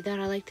not only that,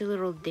 I like the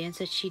little dance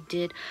that she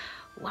did.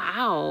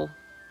 Wow.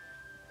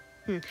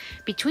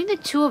 Between the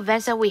two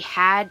events that we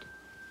had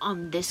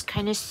on this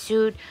kind of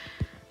suit,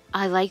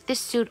 I like this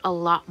suit a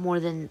lot more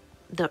than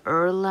the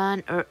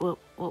Erlan.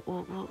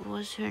 What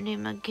was her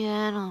name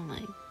again? Oh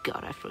my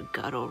god, I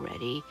forgot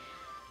already.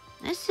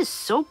 This is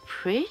so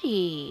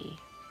pretty.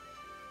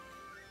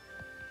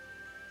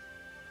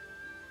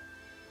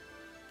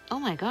 Oh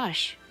my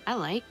gosh, I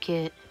like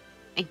it.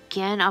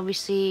 Again,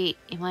 obviously,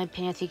 in my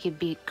opinion, I think it'd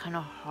be kind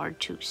of hard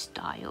to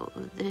style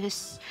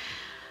this.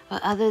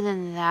 But other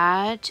than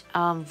that,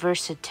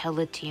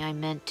 versatility, I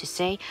meant to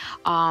say.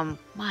 My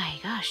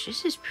gosh,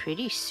 this is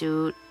pretty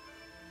suit.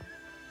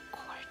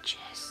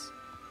 Gorgeous.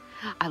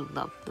 I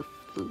love the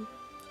blue.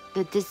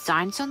 The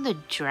designs on the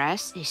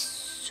dress is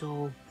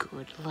so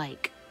good.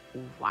 Like,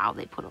 wow,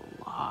 they put a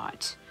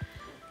lot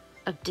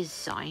of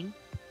design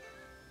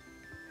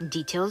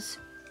details,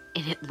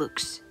 and it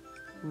looks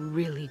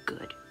really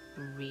good.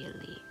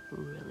 Really,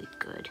 really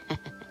good.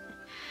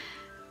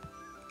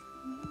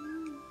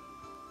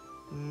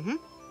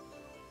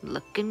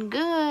 Looking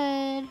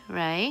good,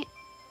 right?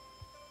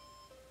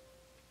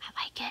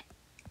 I like it.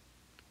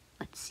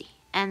 Let's see.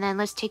 And then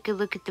let's take a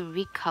look at the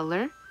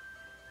recolor,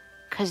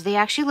 because they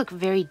actually look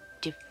very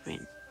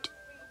different.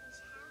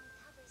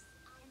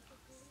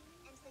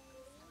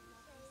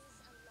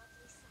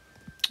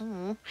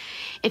 Oh.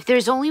 If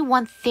there's only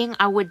one thing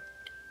I would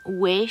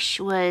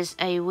wish was,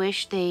 I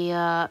wish they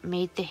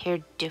made the hair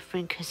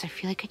different, because I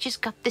feel like I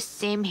just got the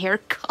same hair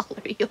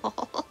color,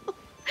 y'all.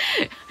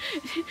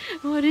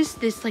 What is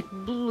this, like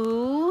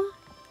blue?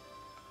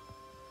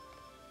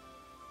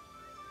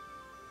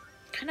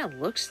 Kind of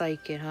looks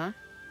like it, huh?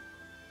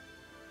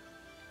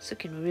 It's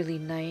looking really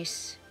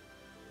nice.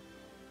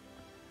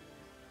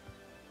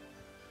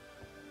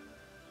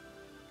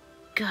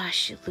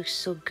 Gosh, it looks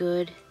so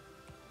good.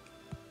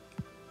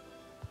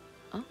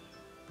 Oh,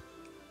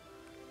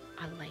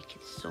 I like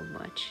it so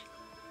much.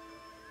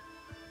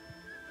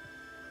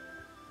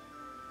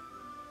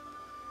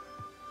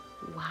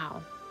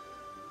 Wow.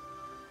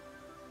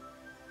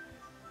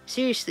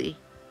 Seriously,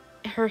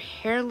 her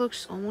hair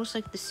looks almost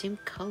like the same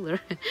color.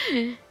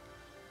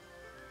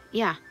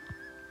 Yeah.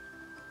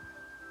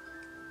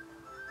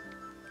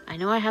 I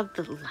know I have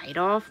the light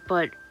off,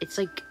 but it's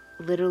like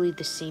literally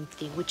the same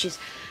thing, which is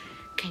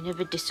kind of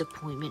a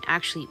disappointment.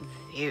 Actually,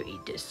 very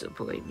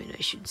disappointment,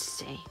 I should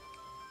say.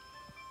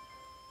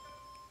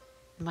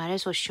 Might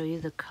as well show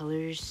you the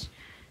colors.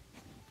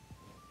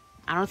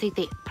 I don't think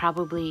they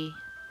probably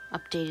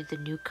updated the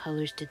new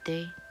colors, did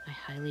they? I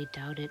highly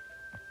doubt it.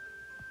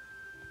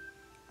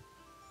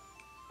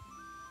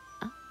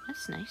 Oh,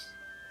 that's nice.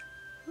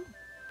 Oh,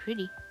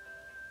 pretty.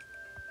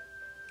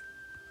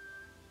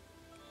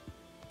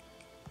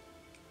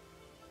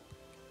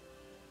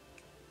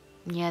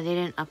 Yeah, they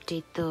didn't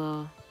update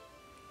the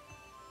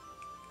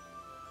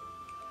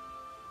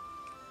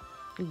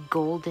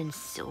gold and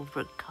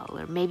silver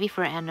color. Maybe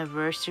for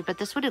anniversary, but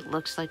that's what it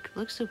looks like. It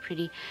looks so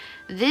pretty.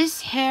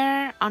 This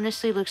hair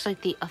honestly looks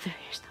like the other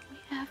hairs that we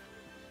have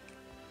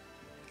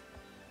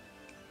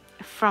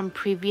from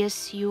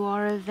previous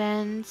UR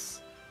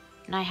events.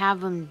 And I have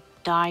them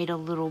dyed a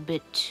little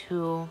bit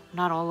too.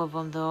 Not all of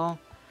them though.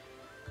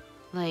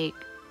 Like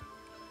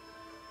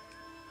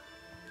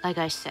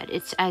I said,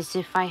 it's as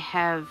if I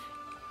have...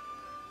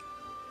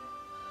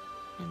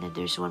 And then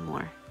there's one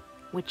more,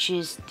 which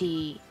is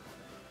the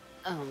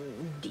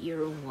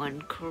deer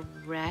one,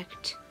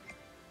 correct?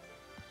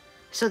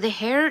 So the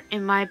hair,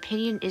 in my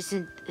opinion,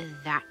 isn't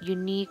that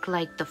unique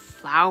like the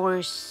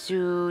flower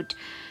suit,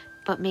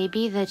 but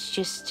maybe that's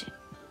just...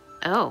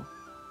 Oh,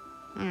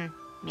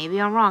 maybe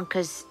I'm wrong,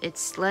 because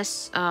it's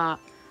less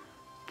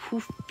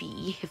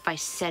poofy, if I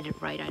said it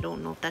right. I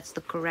don't know if that's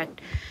the correct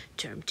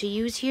term to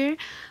use here,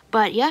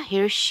 but yeah,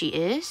 here she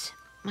is.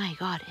 My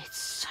god, it's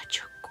such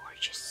a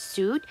gorgeous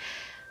suit.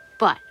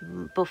 But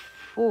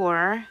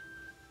before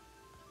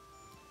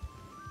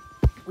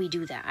we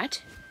do that,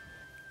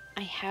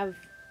 I have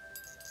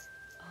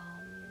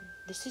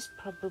this is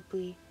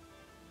probably...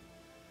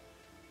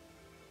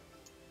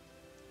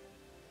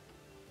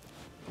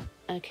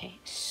 Okay,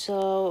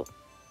 so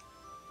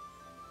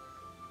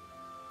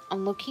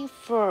I'm looking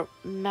for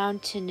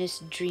Mountainous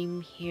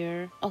Dream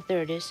here. Oh,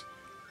 there it is.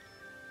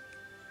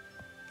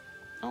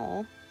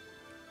 Oh,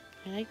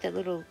 I like that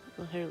little,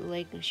 her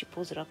leg when she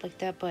pulls it up like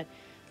that, but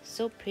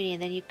so pretty.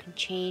 And then you can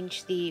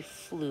change the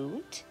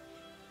flute.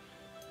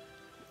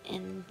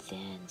 And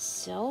then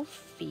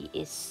Selfie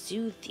is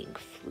Soothing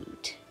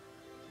Flute.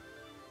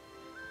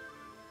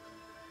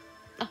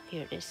 Oh,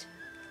 here it is.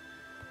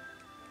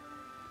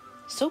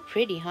 So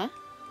pretty, huh?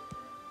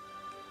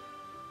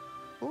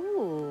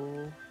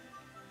 Ooh,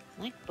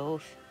 I like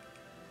both.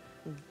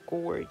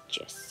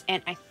 Gorgeous.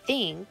 And I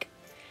think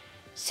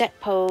set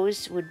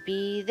pose would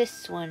be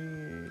this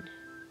one.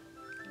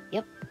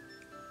 Yep.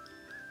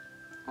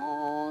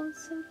 Oh,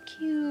 so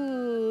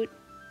cute.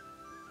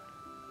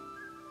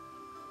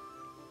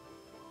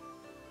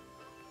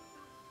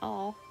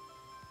 Oh,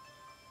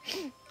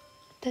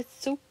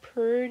 that's so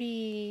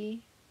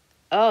pretty.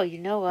 Oh, you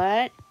know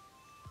what?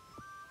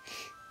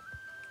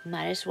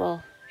 Might as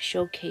well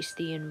showcase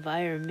the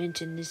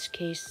environment in this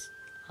case,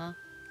 huh?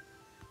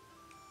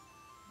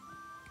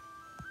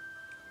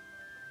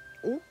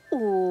 Oh,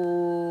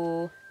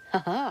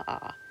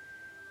 Haha.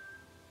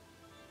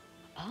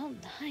 Oh,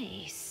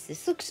 nice.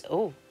 This looks...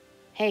 Oh,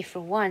 hey, for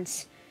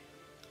once,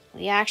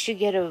 we actually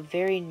get a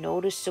very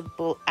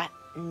noticeable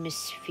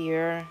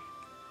atmosphere.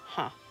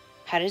 Huh.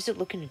 How does it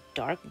look in a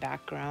dark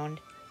background?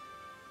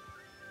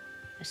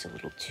 That's a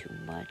little too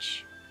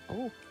much.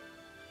 Oh.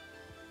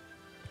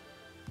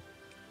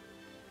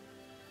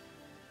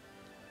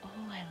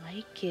 Oh, I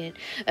like it.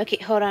 Okay,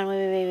 hold on.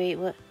 Wait.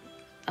 What?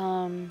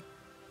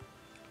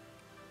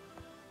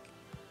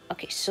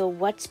 Okay, so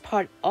what's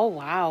part... Oh,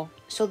 wow.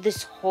 So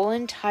this whole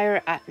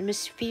entire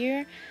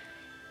atmosphere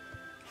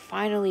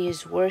finally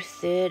is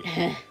worth it.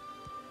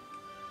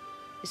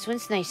 This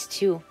one's nice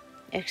too,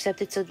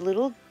 except it's a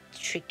little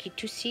tricky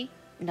to see.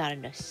 Not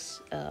in a,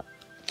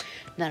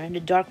 not in the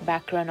dark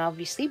background,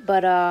 obviously,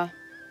 but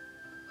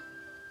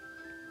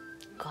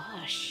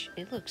gosh,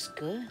 it looks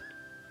good.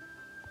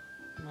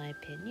 In my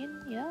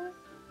opinion, yeah.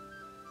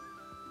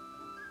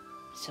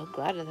 So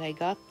glad that I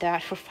got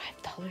that for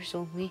 $5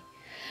 only.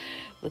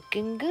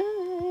 Looking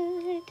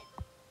good.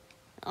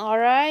 All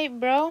right,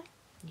 bro.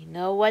 You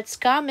know what's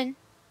coming.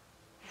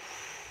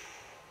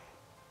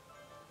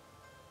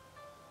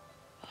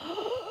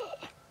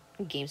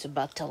 Game's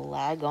about to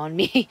lag on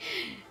me.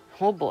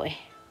 Oh boy.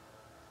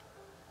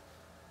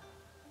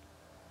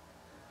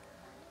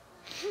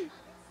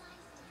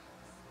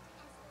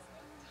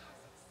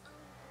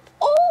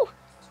 Oh!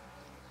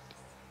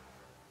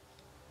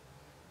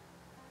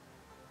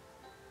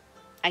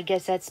 I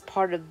guess that's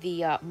part of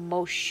the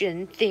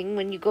motion thing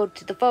when you go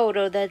to the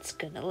photo. That's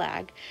gonna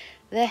lag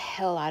the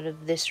hell out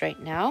of this right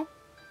now.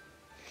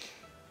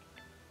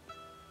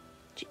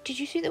 Did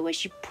you see the way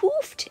she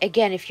poofed?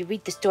 Again, if you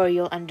read the story,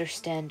 you'll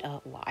understand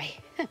why.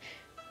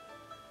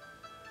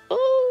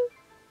 Oh,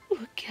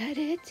 look at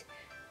it.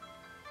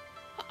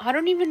 I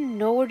don't even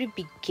know where to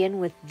begin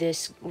with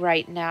this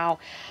right now.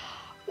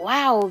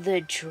 Wow,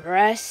 the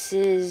dress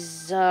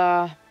is,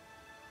 The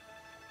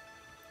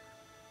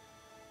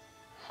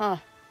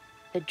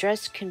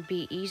dress can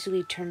be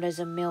easily turned as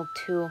a male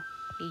too.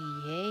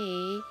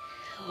 Yay.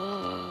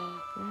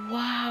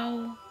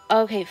 Wow.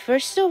 Okay,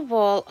 first of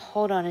all,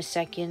 hold on a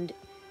second.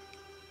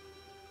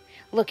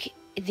 Look,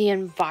 the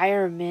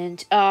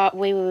environment.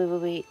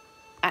 Wait.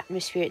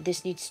 Atmosphere.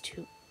 This needs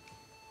to...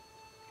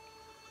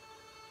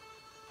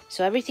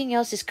 So everything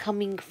else is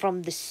coming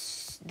from the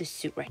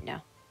suit right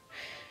now.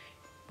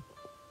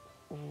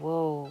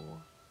 Whoa.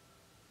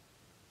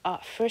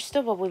 First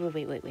of all, wait.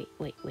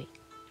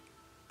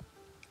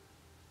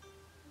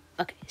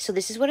 Okay, so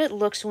this is what it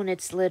looks when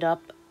it's lit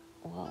up.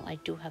 Well, I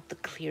do have the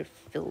clear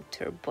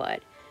filter,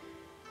 but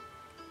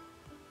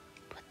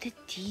the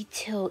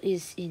detail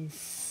is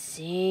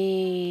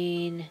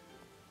insane.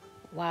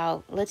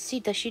 Wow, let's see,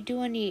 does she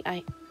do any...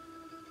 I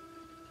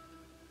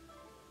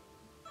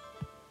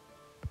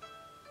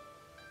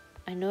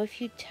know if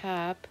you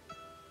tap...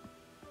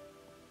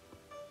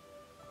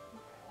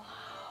 Wow.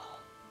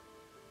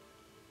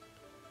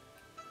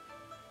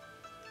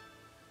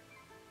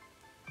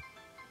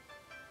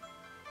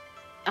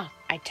 Oh,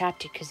 I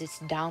tapped it because it's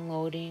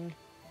downloading.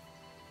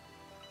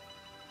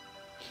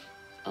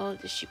 Oh,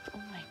 does she... Oh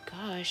my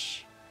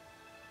gosh.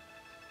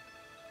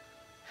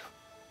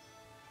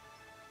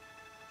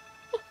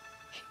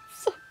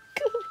 So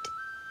good.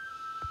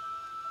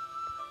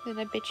 Then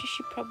I bet you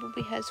she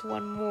probably has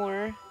one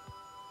more.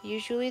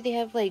 Usually they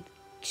have like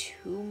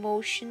 2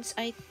 motions,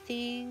 I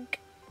think.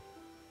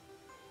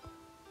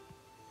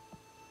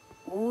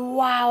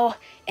 Wow.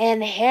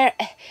 And hair...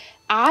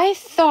 I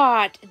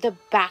thought the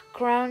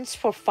backgrounds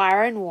for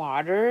Fire and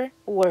Water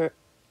were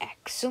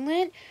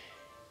excellent.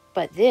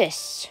 But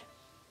this...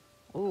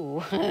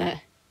 Ooh. And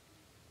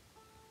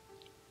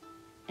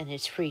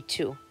it's free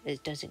too.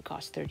 It doesn't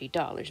cost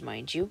 $30,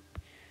 mind you.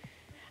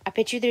 I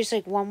bet you there's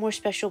like one more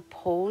special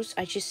pose.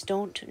 I just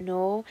don't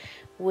know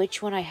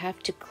which one I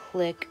have to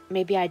click.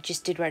 Maybe I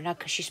just did right now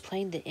because she's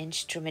playing the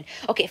instrument.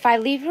 Okay, if I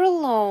leave her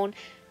alone,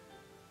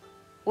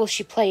 will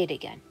she play it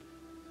again?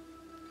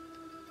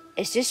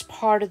 Is this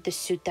part of the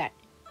suit that...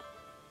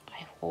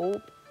 I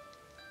hope.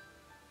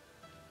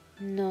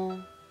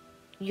 No.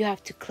 You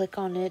have to click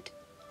on it.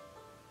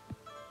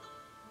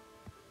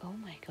 Oh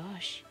my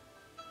gosh.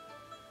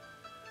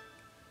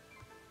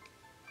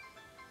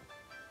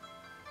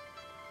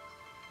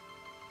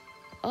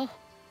 Oh,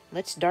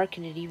 let's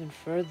darken it even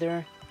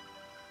further.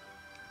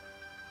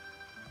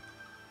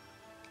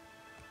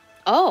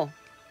 Oh.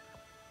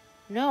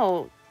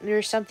 No,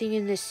 there's something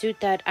in this suit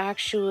that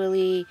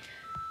actually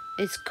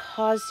is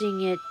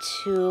causing it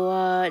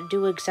to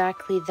do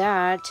exactly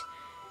that.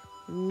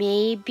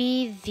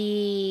 Maybe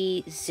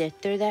the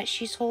zither that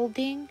she's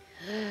holding?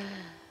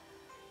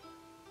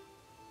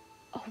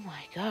 Oh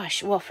my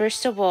gosh. Well,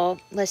 first of all,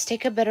 let's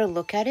take a better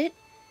look at it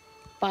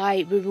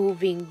by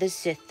removing the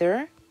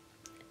zither.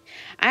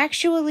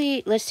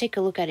 Actually, let's take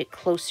a look at it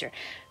closer.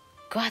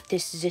 God,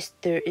 this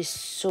zither is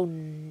so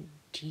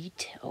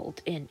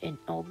detailed and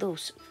all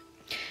those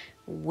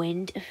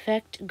wind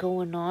effect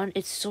going on.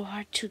 It's so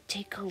hard to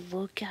take a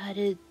look at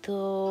it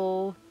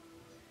though.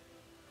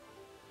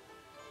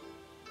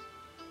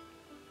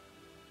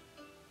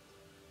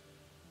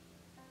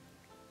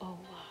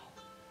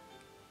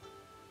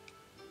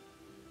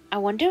 I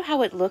wonder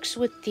how it looks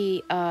with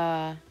the,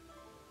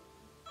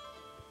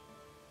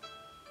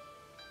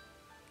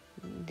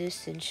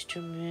 this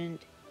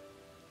instrument.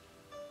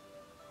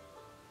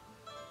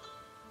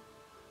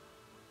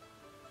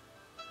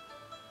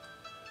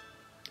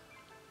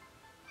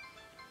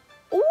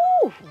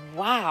 Ooh,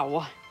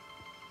 wow.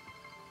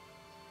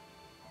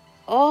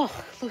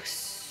 Oh, looks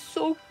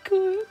so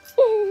good.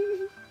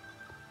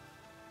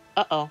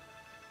 Uh-oh.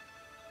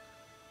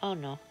 Oh,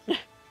 no.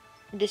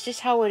 This is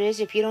how it is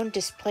if you don't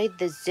display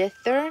the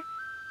zither.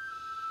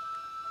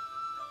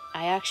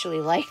 I actually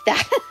like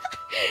that.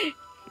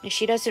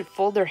 She doesn't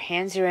fold her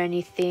hands or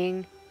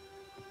anything.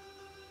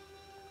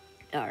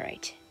 All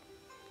right.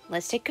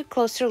 Let's take a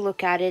closer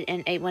look at it.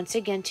 And once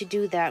again, to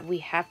do that, we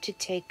have to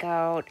take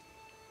out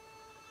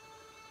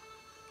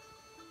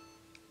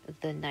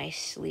the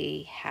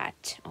nicely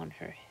hat on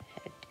her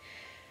head.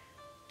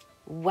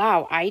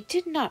 Wow, I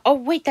did not... Oh,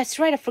 wait, that's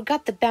right. I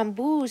forgot the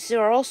bamboos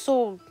are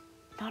also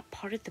not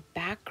part of the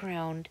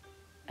background.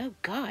 Oh,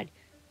 God.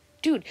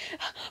 Dude,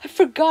 I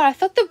forgot. I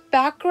thought the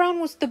background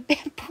was the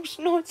bamboos.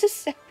 No, it's a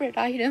separate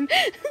item.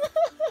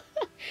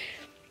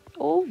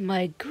 Oh,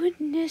 my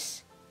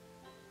goodness.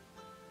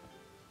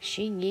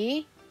 Qin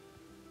Xi?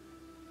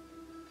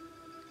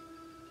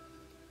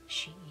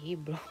 Qin Xi,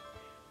 bro.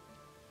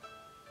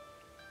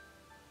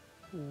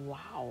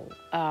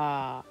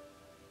 Wow.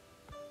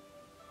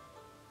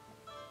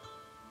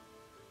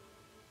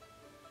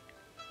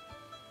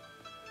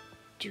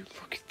 Dude,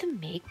 look at the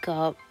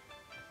makeup.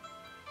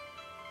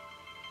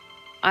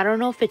 I don't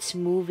know if it's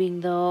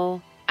moving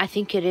though. I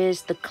think it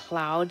is the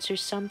clouds or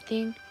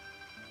something.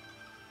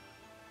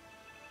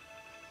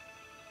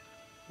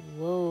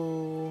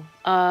 Whoa.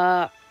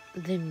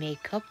 The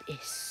makeup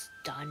is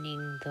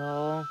stunning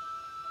though.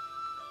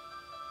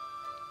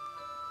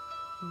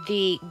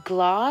 The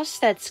gloss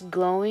that's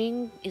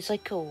glowing is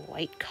like a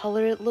white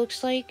color, it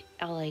looks like.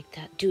 I like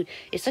that. Dude,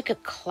 it's like a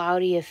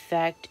cloudy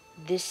effect.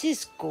 This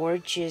is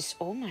gorgeous.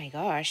 Oh my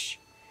gosh.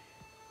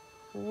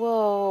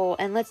 Whoa.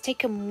 And let's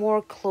take a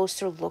more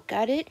closer look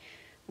at it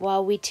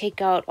while we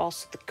take out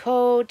also the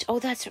coat. Oh,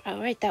 that's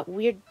right. That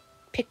weird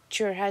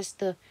picture has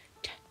the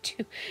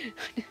tattoo.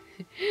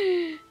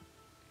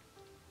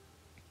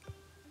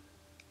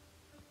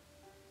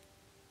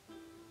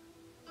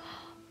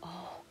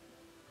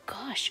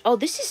 Gosh. Oh,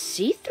 this is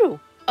see-through.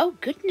 Oh,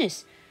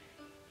 goodness.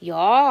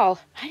 Y'all,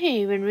 I didn't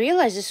even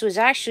realize this was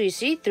actually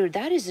see-through.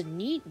 That is a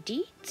neat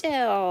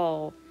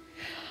detail.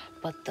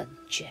 But the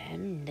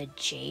gem, the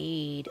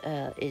jade,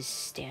 is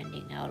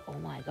standing out. Oh,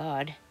 my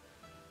God.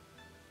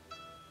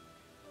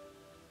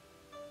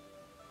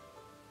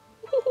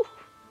 Woo.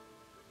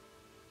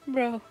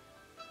 Bro.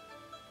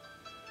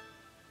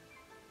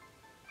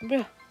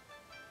 Bro.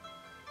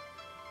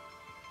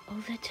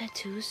 Oh, the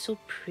tattoo is so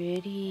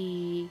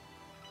pretty.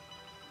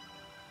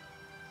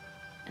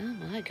 Oh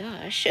my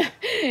gosh.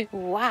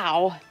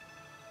 Wow.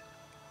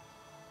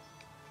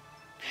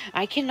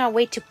 I cannot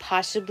wait to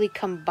possibly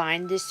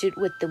combine this suit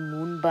with the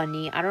moon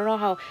bunny. I don't know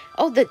how...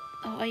 Oh,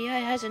 yeah,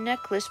 it has a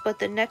necklace, but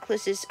the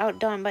necklace is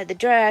outdone by the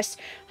dress.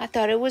 I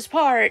thought it was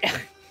part.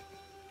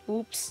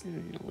 Oops.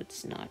 No,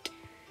 it's not.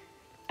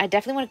 I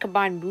definitely want to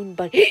combine moon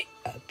bunny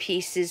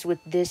pieces with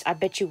this. I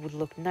bet you would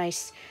look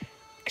nice.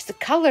 Because the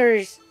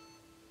colors...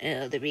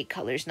 the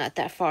recolor's not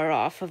that far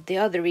off of the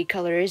other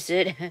recolor, is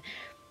it?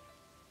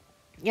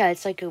 Yeah,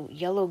 it's like a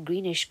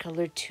yellow-greenish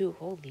color, too.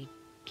 Holy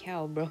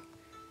cow, bro.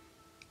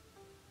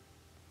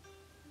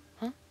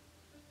 Huh?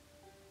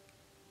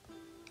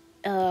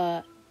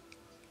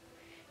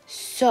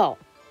 So.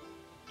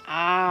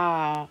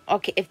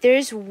 Okay, if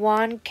there's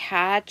one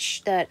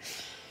catch that...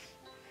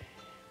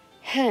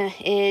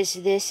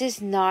 this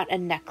is not a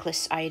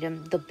necklace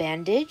item. The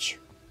bandage,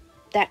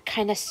 that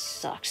kind of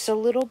sucks a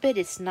little bit.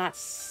 It's not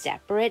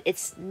separate.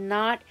 It's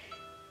not...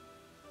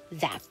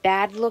 that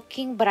bad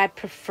looking, but I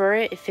prefer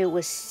it if it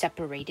was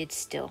separated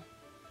still.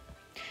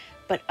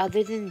 But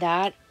other than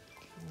that,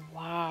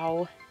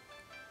 wow.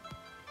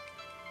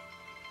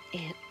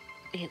 It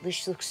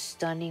just looks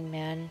stunning,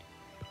 man.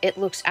 It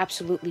looks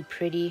absolutely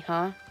pretty,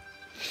 huh?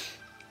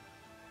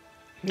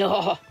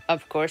 No,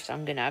 of course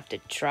I'm gonna have to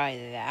try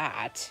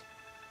that.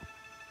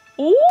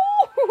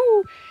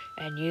 Ooh!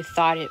 And you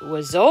thought it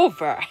was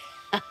over.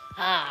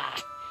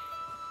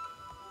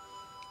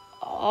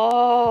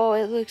 Oh,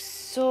 it looks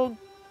so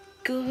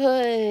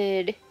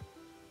good.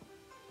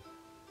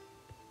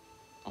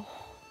 Oh,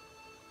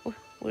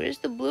 where's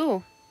the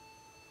blue?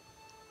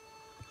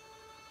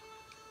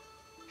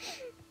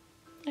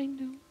 I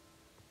know.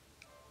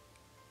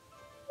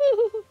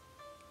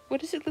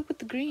 What does it look with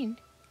the green?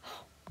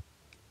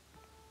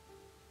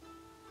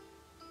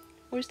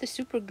 Where's the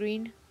super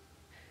green?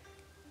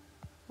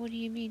 What do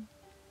you mean?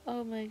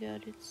 Oh my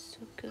god, it's so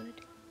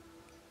good.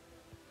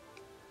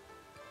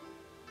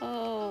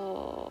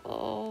 Oh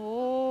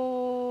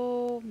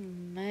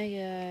my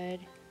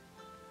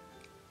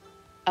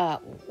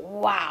god.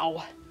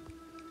 Wow.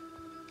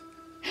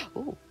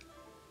 Ooh.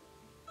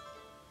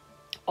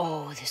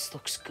 Oh, this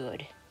looks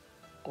good.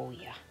 Oh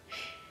yeah.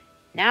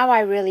 Now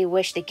I really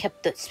wish they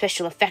kept the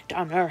special effect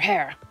on her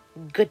hair.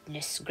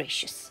 Goodness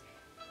gracious.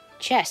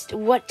 Chest.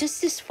 What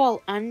does this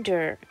fall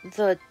under?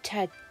 The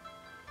tattoo.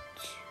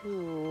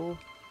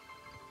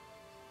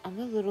 I'm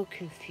a little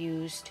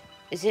confused.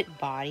 Is it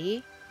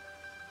body?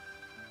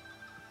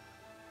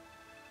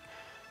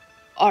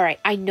 Alright,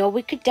 I know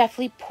we could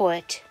definitely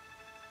put...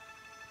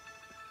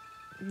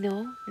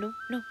 No. No,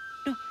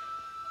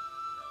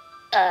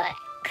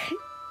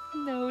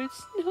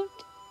 it's not.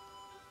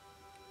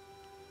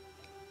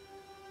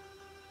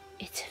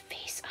 It's a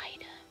face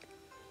item.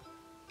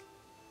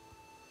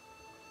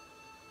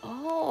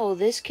 Oh,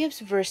 this gives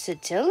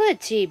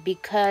versatility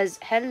because,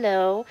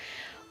 hello,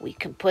 we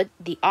can put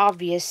the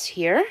obvious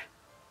here.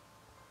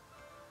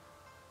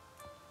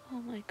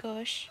 Oh my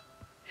gosh.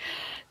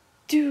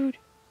 Dude.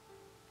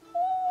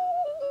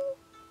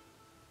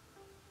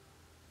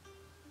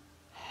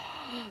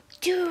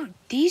 Dude,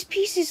 these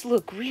pieces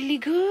look really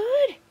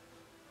good.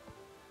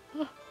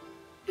 Oh,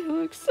 it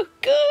looks so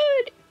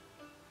good.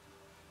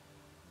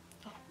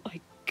 Oh my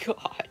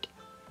god.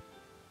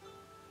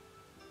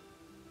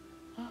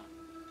 Oh.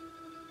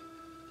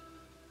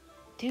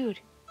 Dude.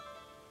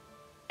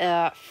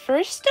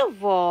 First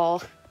of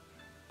all,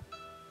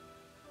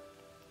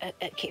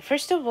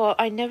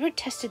 I never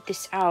tested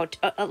this out.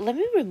 Let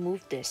me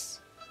remove this.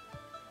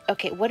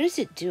 Okay, what does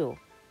it do?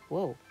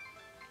 Whoa.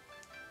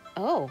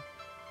 Oh.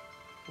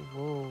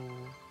 Whoa.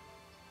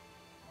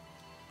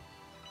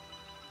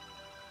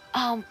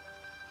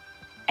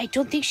 I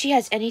don't think she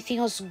has anything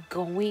else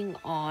going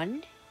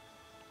on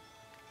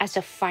as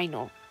a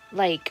final.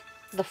 Like,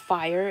 the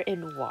fire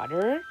and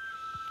water.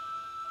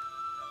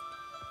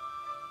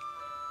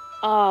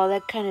 Oh,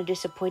 that kind of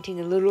disappointing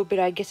a little bit.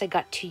 I guess I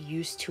got too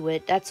used to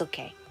it. That's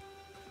okay.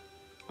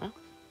 Well,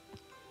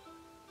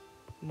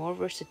 more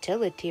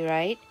versatility,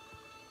 right?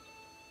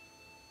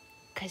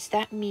 Because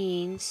that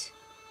means...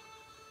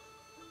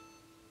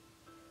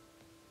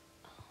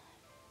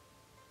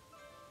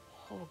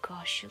 Oh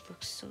gosh, it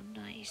looks so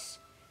nice.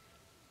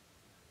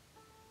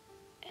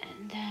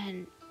 And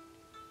then...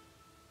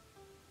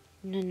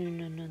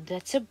 No.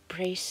 That's a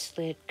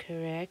bracelet,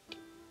 correct?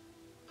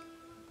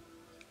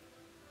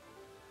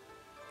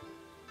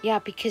 Yeah,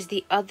 because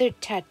the other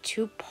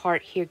tattoo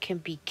part here can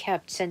be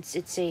kept since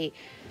it's a...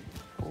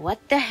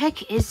 What the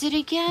heck is it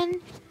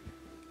again?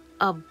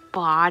 A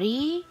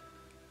body?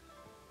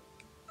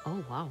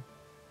 Oh, wow.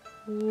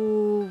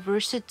 Ooh,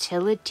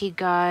 versatility,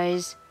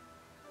 guys.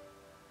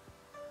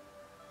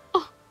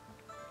 Oh.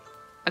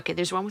 Okay,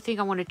 there's one more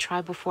thing I want to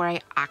try before I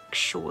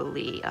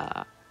actually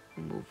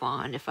move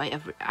on, if I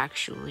ever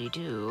actually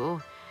do.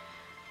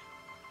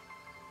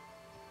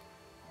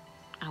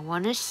 I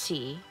want to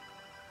see...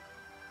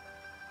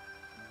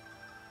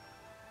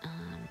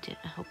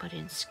 I hope I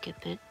didn't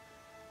skip it.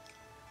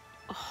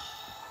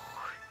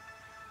 Oh,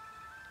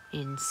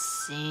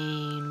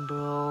 insane,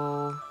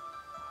 bro.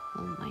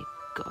 Oh my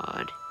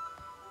god.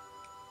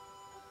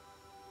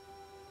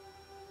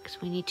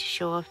 Because we need to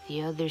show off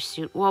the other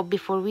suit. Well,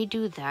 before we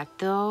do that,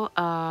 though,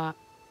 oh.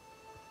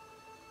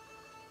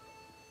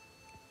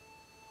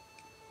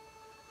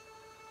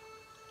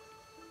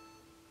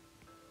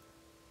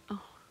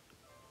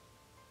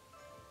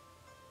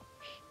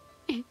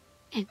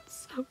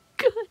 It's so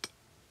good.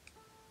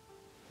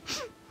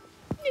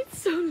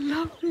 It's so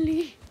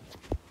lovely.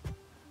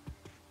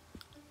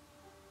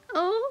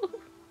 Oh,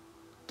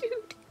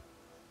 dude.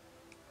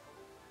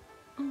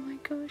 Oh my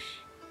gosh.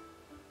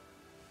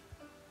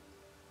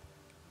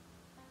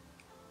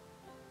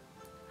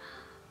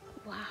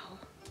 Wow.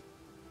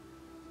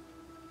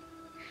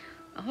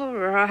 All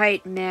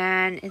right,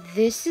 man.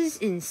 This is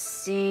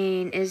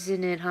insane,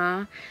 isn't it,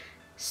 huh?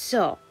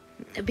 So,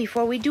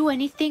 before we do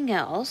anything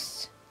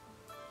else,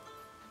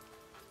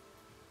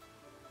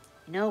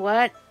 you know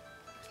what?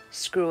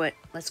 Screw it.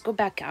 Let's go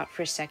back out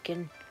for a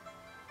second.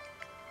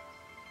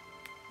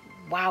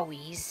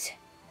 Wowies.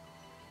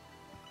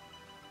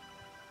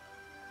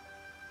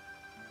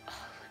 Oh,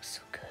 it looks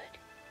so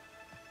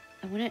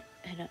good.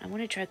 I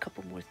wanna try a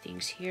couple more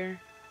things here.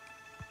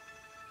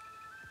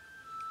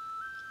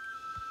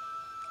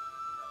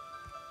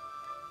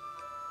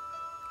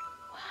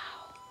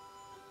 Wow.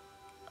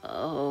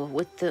 Oh,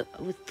 with the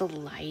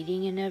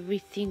lighting and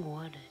everything,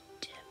 what a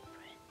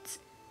difference.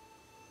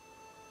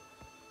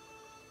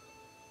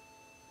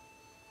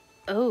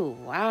 Oh,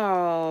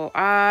 wow.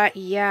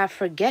 Yeah,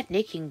 forget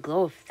making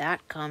glow if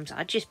that comes.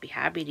 I'd just be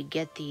happy to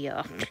get the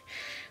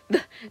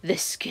the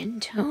skin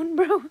tone,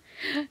 bro.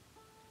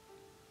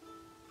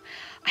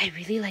 I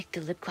really like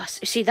the lip gloss.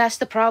 See, that's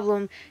the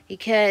problem,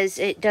 because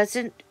it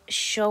doesn't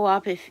show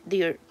up if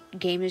your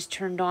game is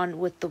turned on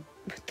with the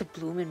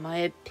bloom, in my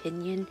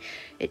opinion.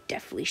 It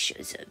definitely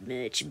shows up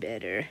much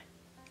better.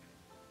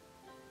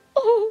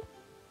 Oh,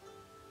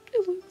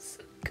 it looks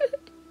so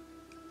good.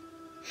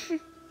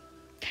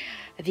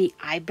 The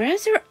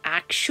eyebrows are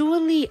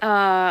actually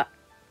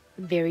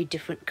very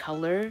different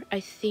color, I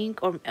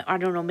think, or I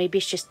don't know, maybe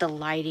it's just the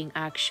lighting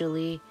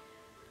actually.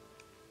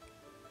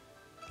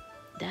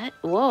 That,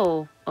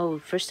 whoa. Oh,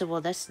 first of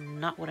all, that's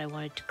not what I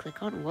wanted to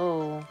click on.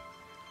 Whoa.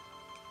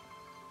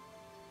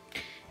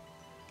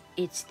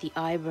 It's the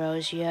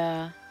eyebrows,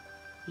 yeah.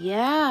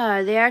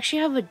 Yeah, they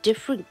actually have a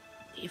different,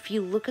 if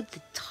you look at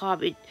the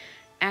top, it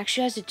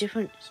actually has a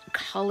different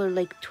color,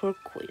 like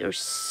turquoise or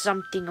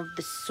something of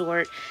the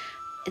sort.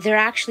 They're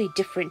actually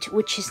different,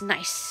 which is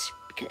nice,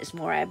 because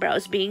more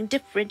eyebrows being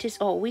different is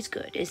always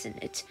good,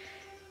 isn't it?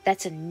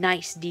 That's a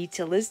nice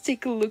detail. Let's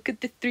take a look at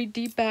the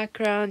 3D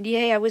background.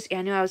 Yay, I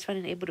knew I was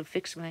finally able to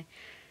fix my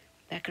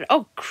background.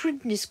 Oh,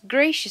 goodness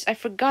gracious, I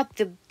forgot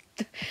the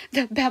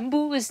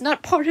bamboo is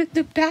not part of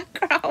the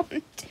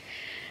background.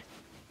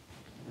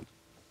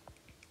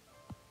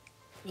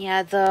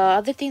 Yeah, the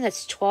other thing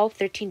that's $12,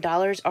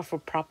 $13 are for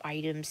prop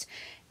items.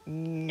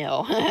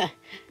 No,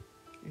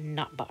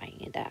 not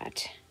buying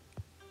that.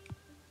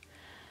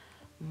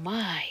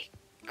 My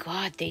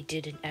God, they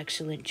did an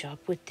excellent job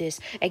with this.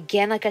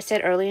 Again, like I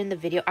said earlier in the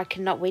video, I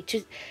cannot wait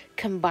to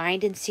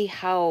combine and see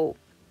how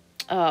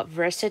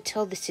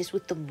versatile this is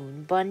with the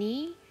moon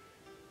bunny.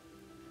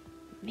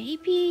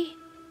 Maybe.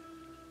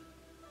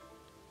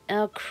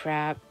 Oh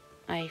crap!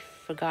 I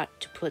forgot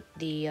to put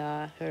the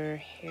her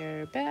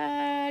hair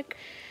back.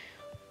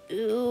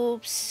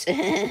 Oops.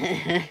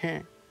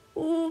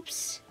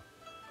 Oops.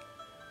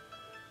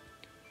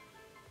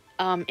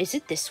 Is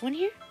it this one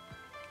here?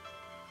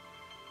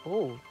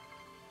 Oh.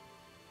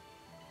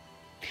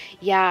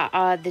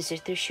 Yeah, the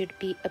zither should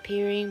be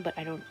appearing, but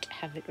I don't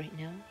have it right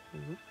now.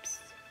 Oops.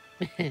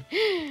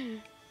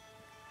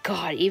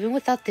 God, even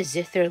without the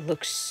zither, it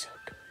looks so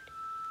good.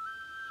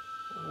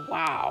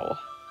 Wow.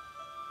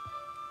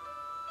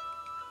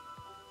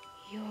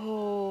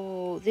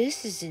 Yo,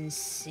 this is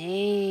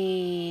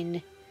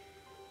insane.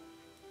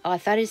 Oh, I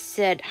thought it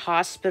said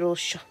hospital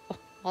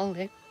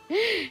shopaholic.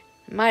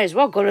 Might as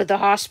well go to the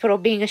hospital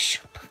being a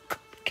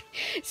shopaholic.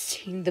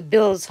 Seeing the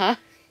bills, huh?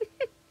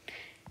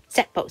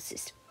 Set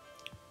poses.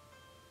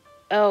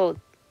 Oh,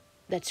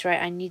 that's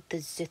right. I need the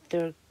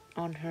zither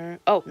on her.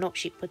 Oh, no,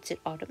 she puts it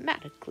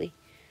automatically.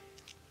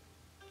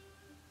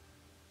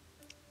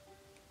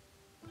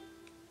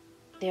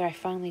 There, I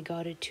finally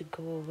got it to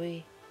go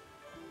away.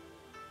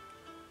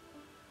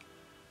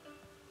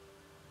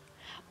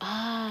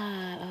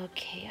 Ah,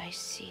 okay, I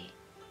see.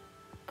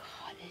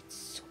 God, it's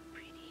so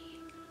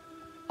pretty.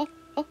 Oh,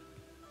 oh.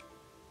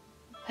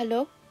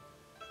 Hello?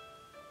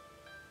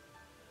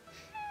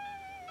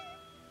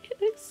 It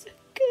looks so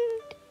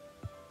good.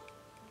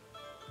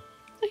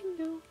 I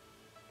know.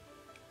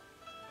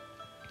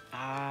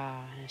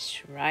 Ah,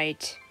 that's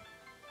right.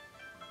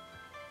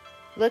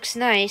 Looks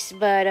nice,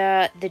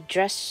 but the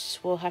dress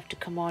will have to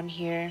come on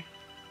here,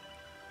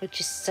 which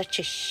is such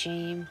a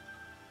shame.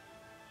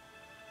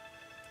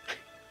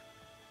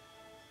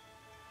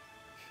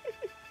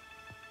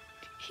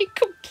 He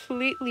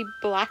completely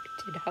blacked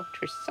it out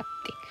or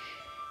something.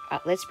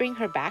 Let's bring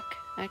her back,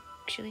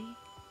 actually.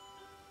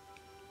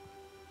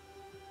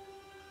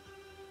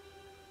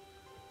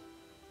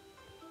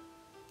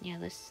 Yeah,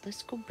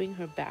 let's go bring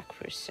her back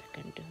for a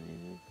second.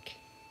 Okay.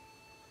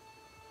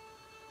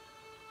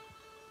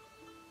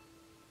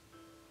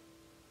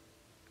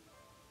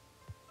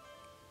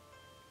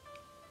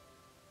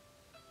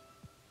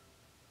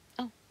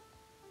 Oh.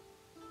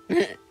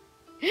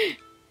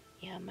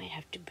 Yeah, I might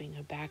have to bring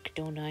her back,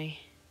 don't I?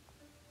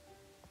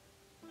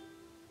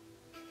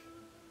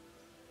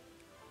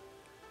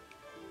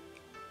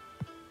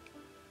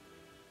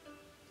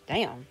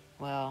 Damn.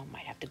 Well,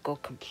 might have to go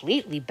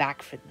completely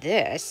back for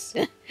this.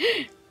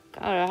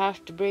 Gotta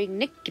have to bring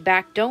Nikki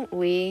back, don't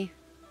we?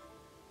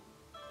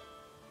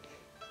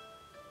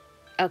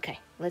 Okay,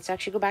 let's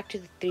actually go back to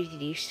the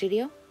 3D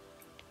studio.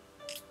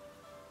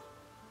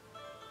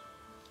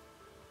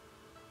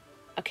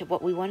 Okay,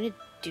 what we want to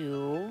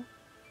do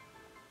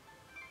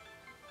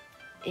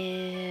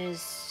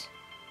is...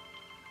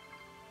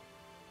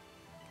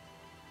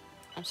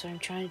 I'm sorry, I'm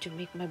trying to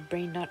make my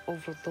brain not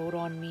overload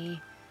on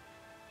me.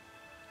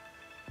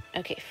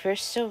 Okay,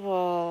 first of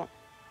all...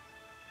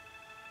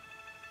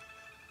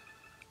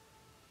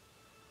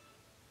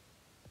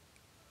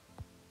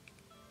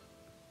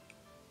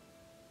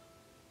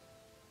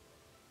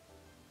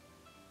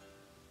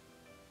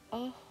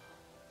 Oh.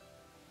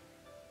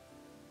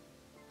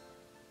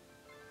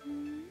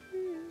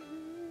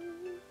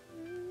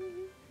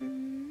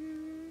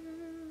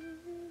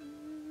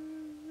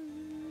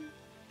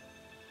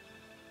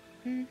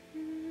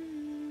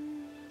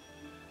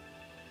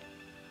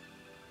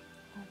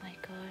 Oh my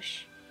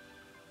gosh.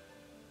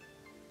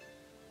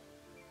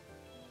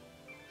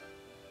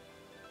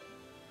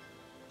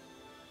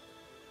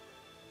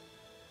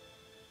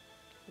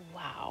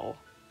 Wow.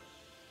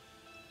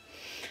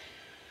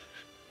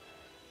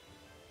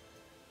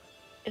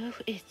 Oh,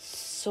 it's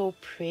so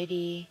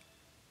pretty.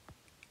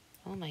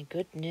 Oh my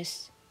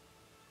goodness.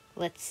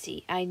 Let's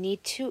see. I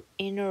need to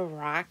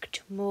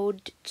interact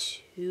mode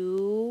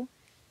 2.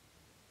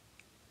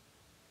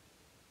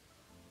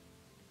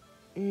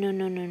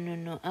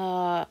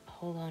 No.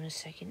 Hold on a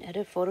second.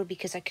 Edit photo,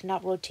 because I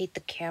cannot rotate the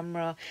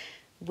camera,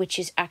 which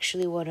is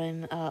actually what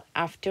I'm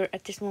after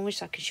at this moment,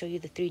 so I can show you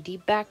the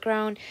 3D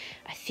background.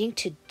 I think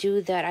to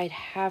do that, I'd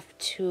have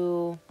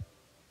to...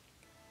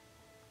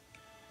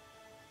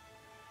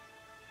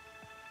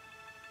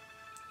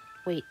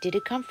 Wait, did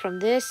it come from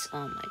this?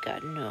 Oh my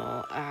god,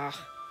 no. I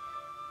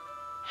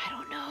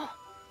don't know.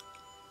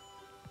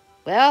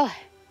 Well,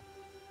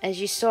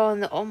 as you saw in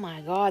the... Oh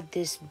my god,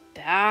 this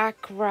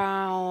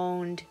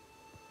background.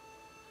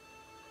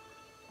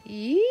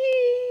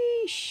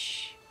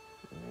 Yeesh.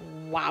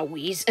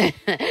 Wowies.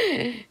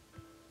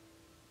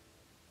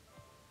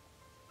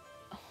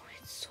 Oh,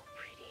 it's so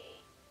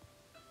pretty.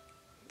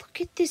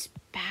 Look at this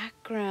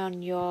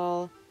background,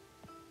 y'all.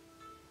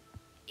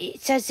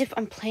 It's as if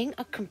I'm playing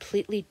a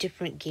completely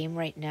different game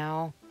right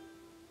now.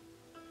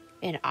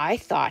 And I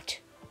thought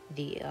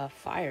the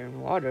fire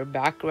and water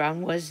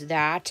background was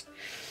that.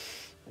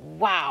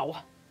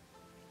 Wow.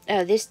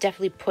 This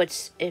definitely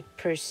puts a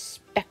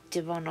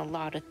perspective on a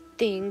lot of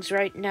things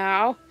right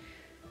now.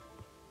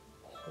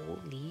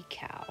 Holy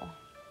cow.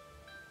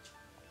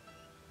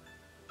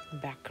 The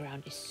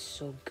background is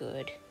so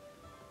good.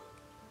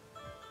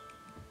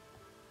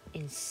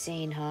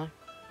 Insane, huh?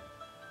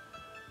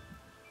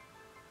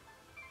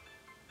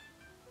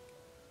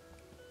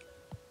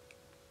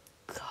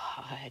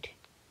 God.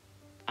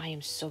 I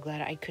am so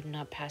glad I could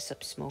not pass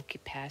up Smoky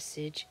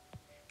Passage.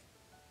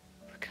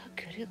 Look how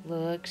good it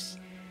looks.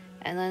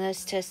 And then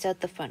let's test out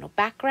the final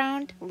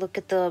background. Look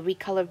at the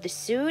recolor of the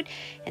suit.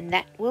 And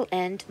that will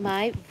end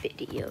my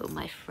video,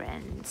 my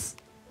friends.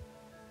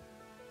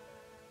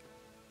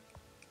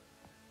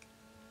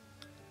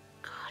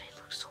 God, it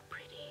looks so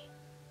pretty.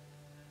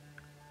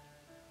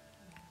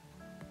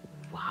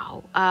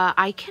 Wow.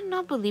 I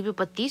cannot believe it,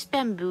 but these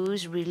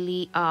bamboos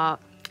really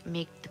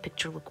make the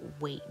picture look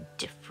way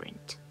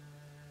different.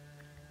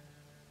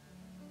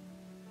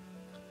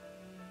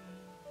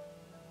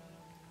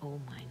 Oh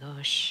my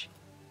gosh.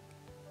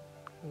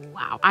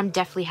 Wow. I'm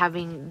definitely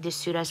having this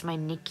suit as my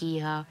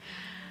Nikki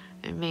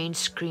main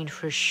screen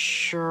for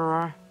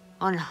sure.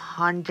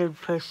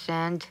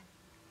 100%.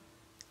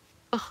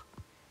 Ugh.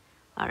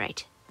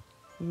 Alright.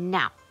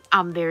 Now,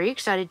 I'm very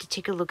excited to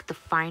take a look at the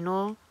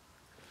final.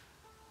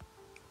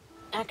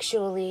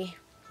 Actually...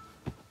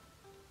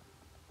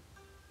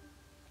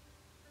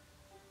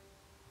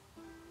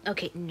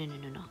 Okay,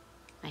 no.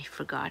 I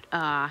forgot.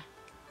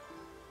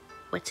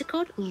 What's it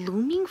called?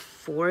 Looming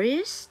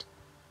Forest?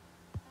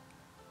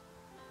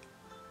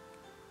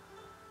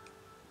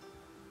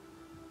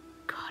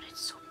 God,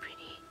 it's so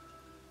pretty.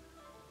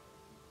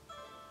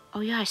 Oh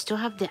yeah, I still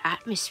have the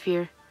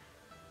atmosphere.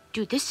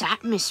 Dude, this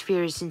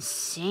atmosphere is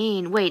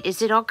insane. Wait,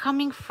 is it all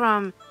coming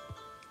from...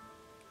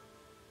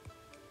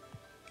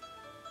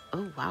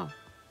 Oh, wow.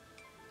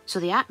 So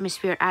the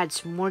atmosphere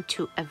adds more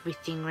to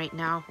everything right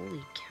now.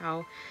 Holy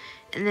cow.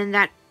 And then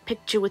that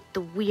picture with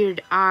the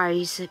weird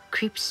eyes, it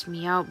creeps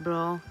me out,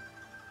 bro.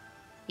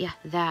 Yeah,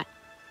 that.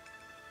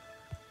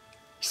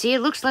 See, it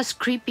looks less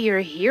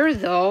creepier here,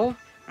 though.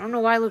 I don't know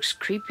why it looks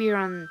creepier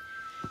on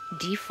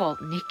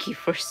default Nikki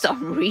for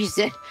some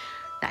reason.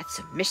 That's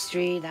a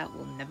mystery that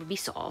will never be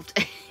solved.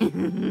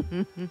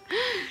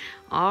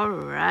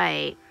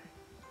 Alright.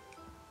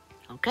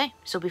 Okay,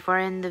 so before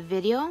I end the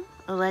video,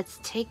 let's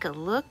take a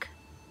look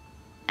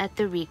at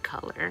the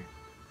recolor.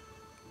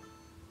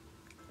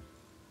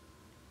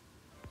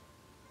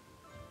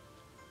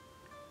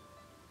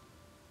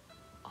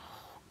 Oh,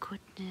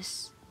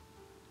 goodness.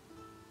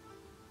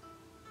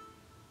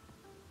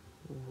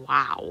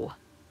 Wow.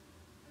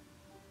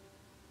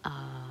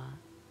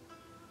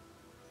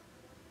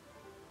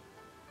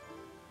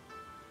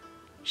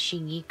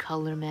 Qin Xi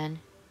color, man.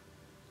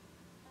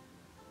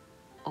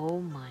 Oh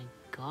my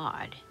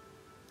god.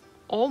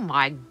 Oh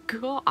my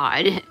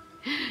god.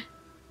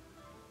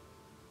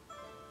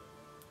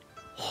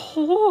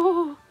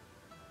 Oh.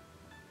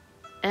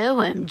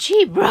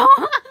 OMG, bro.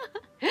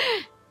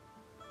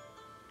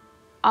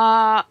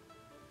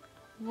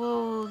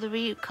 Whoa, the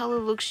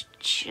recolor looks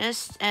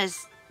just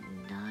as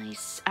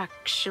nice,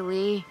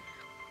 actually.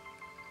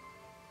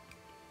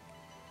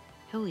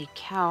 Holy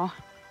cow.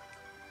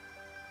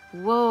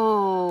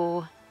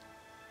 Whoa.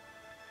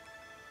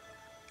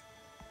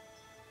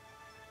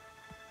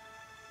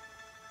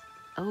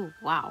 Oh,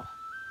 wow.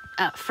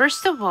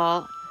 First of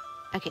all,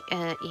 okay,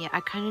 yeah, I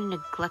kind of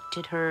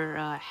neglected her,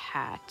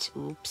 hat.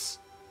 Oops.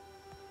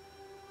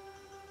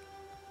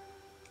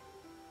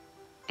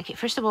 Okay,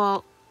 first of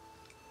all,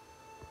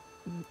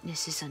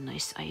 this is a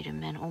nice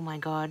item, man. Oh my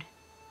god.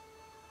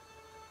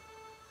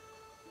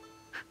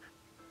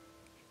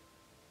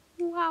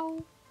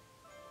 Wow.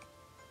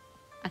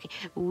 Okay,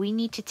 we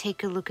need to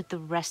take a look at the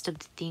rest of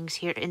the things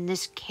here. In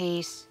this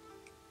case,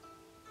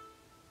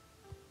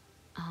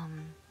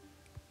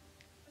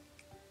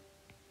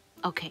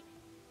 okay.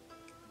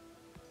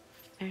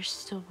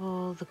 First of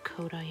all, the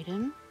code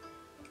item.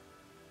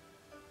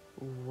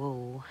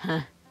 Whoa.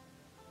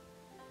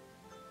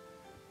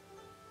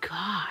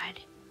 God.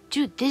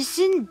 Dude, this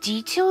in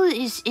detail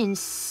is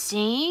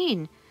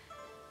insane.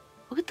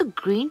 Look at the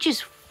green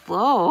just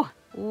flow.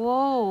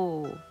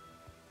 Whoa.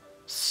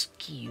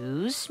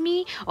 Excuse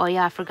me? Oh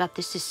yeah, I forgot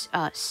this is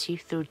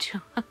see-through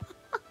too.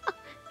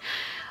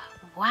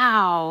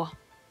 Wow.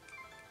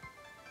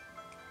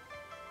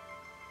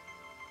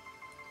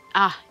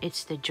 Ah,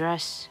 it's the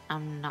dress.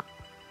 I'm not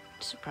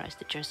Surprised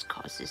the dress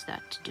causes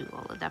that to do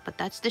all of that. But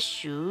that's the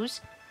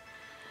shoes.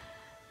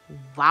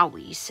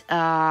 Wowies.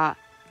 I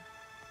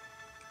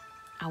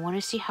want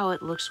to see how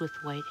it looks with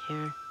white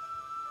hair,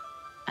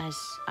 as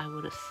I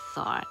would have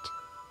thought.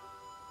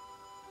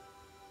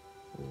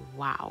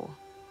 Wow.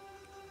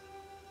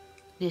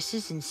 This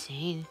is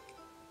insane.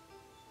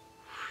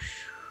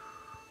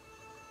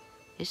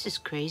 This is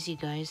crazy,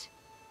 guys.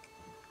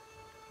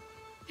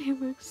 It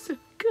looks so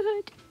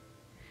good.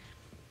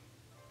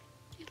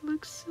 It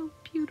looks so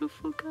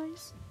beautiful,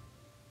 guys.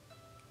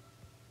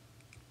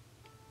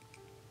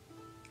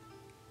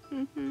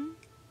 I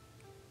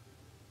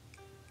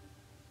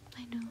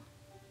know.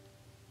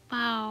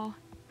 Wow.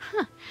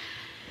 Huh.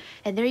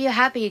 And there you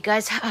have it, you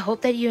guys. I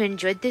hope that you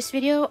enjoyed this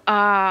video.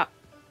 I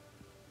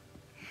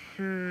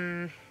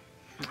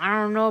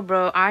don't know,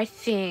 bro. I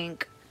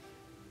think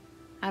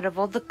out of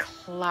all the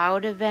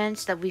cloud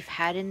events that we've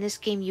had in this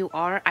game,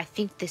 I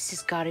think this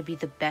has got to be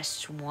the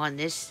best one.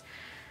 This,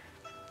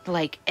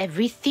 like,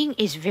 everything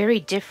is very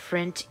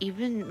different.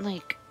 Even,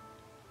 like,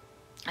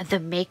 the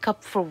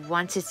makeup for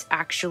once, it's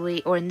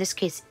actually, or in this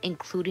case,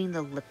 including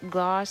the lip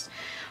gloss.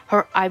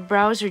 Her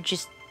eyebrows are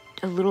just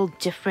a little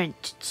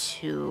different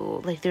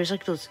too. Like, there's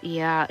like those,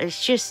 yeah,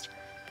 it's just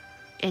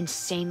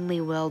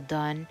insanely well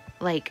done.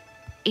 Like,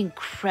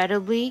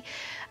 incredibly,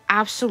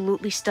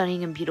 absolutely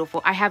stunning and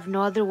beautiful. I have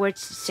no other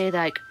words to say.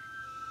 Like,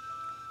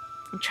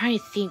 I'm trying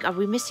to think, are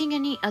we missing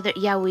any other?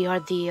 Yeah, we are.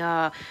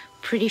 The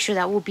pretty sure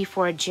that will be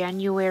for a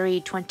January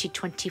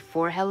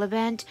 2024 hell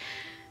event.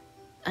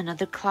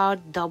 Another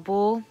cloud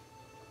double.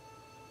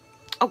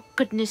 Oh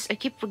goodness, I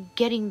keep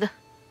forgetting the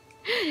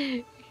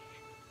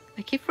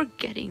I keep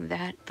forgetting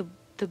that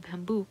the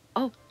bamboo.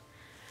 Oh,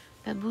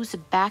 bamboo's a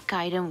back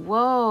item.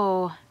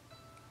 Whoa.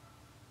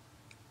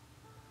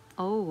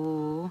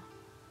 Oh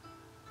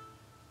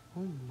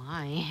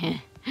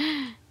my.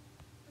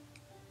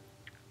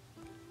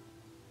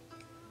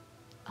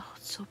 Oh,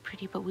 it's so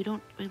pretty, but we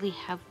don't really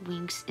have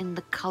wings in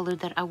the color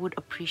that I would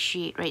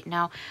appreciate right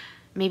now.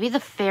 Maybe the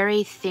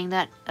fairy thing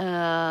that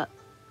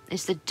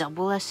is the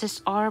double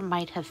SSR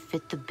might have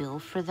fit the bill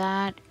for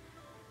that.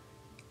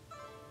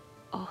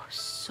 Oh,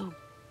 so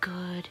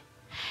good.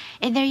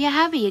 And there you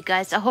have it, you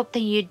guys. I hope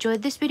that you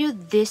enjoyed this video.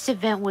 This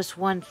event was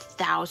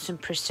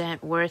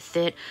 1000% worth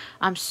it.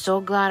 I'm so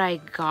glad I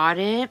got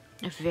it.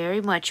 Very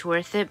much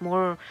worth it.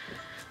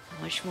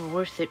 Much more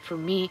worth it for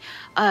me.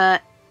 The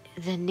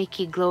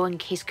Nikki Glow, in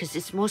case, because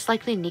it's most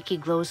likely Nikki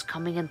Glow is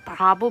coming, and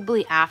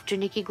probably after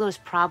Nikki Glow is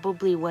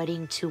probably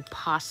Wedding 2,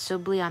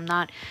 possibly. I'm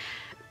not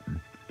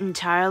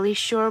entirely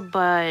sure,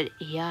 but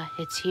yeah,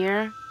 it's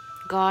here.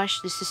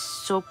 Gosh, this is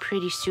so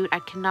pretty suit. I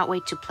cannot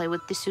wait to play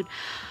with this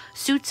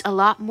suits a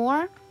lot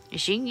more.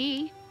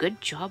 Xinyi, good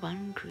job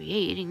on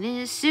creating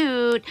this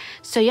suit.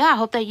 So yeah, I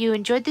hope that you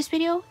enjoyed this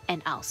video,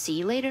 and I'll see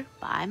you later.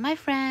 Bye, my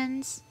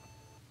friends.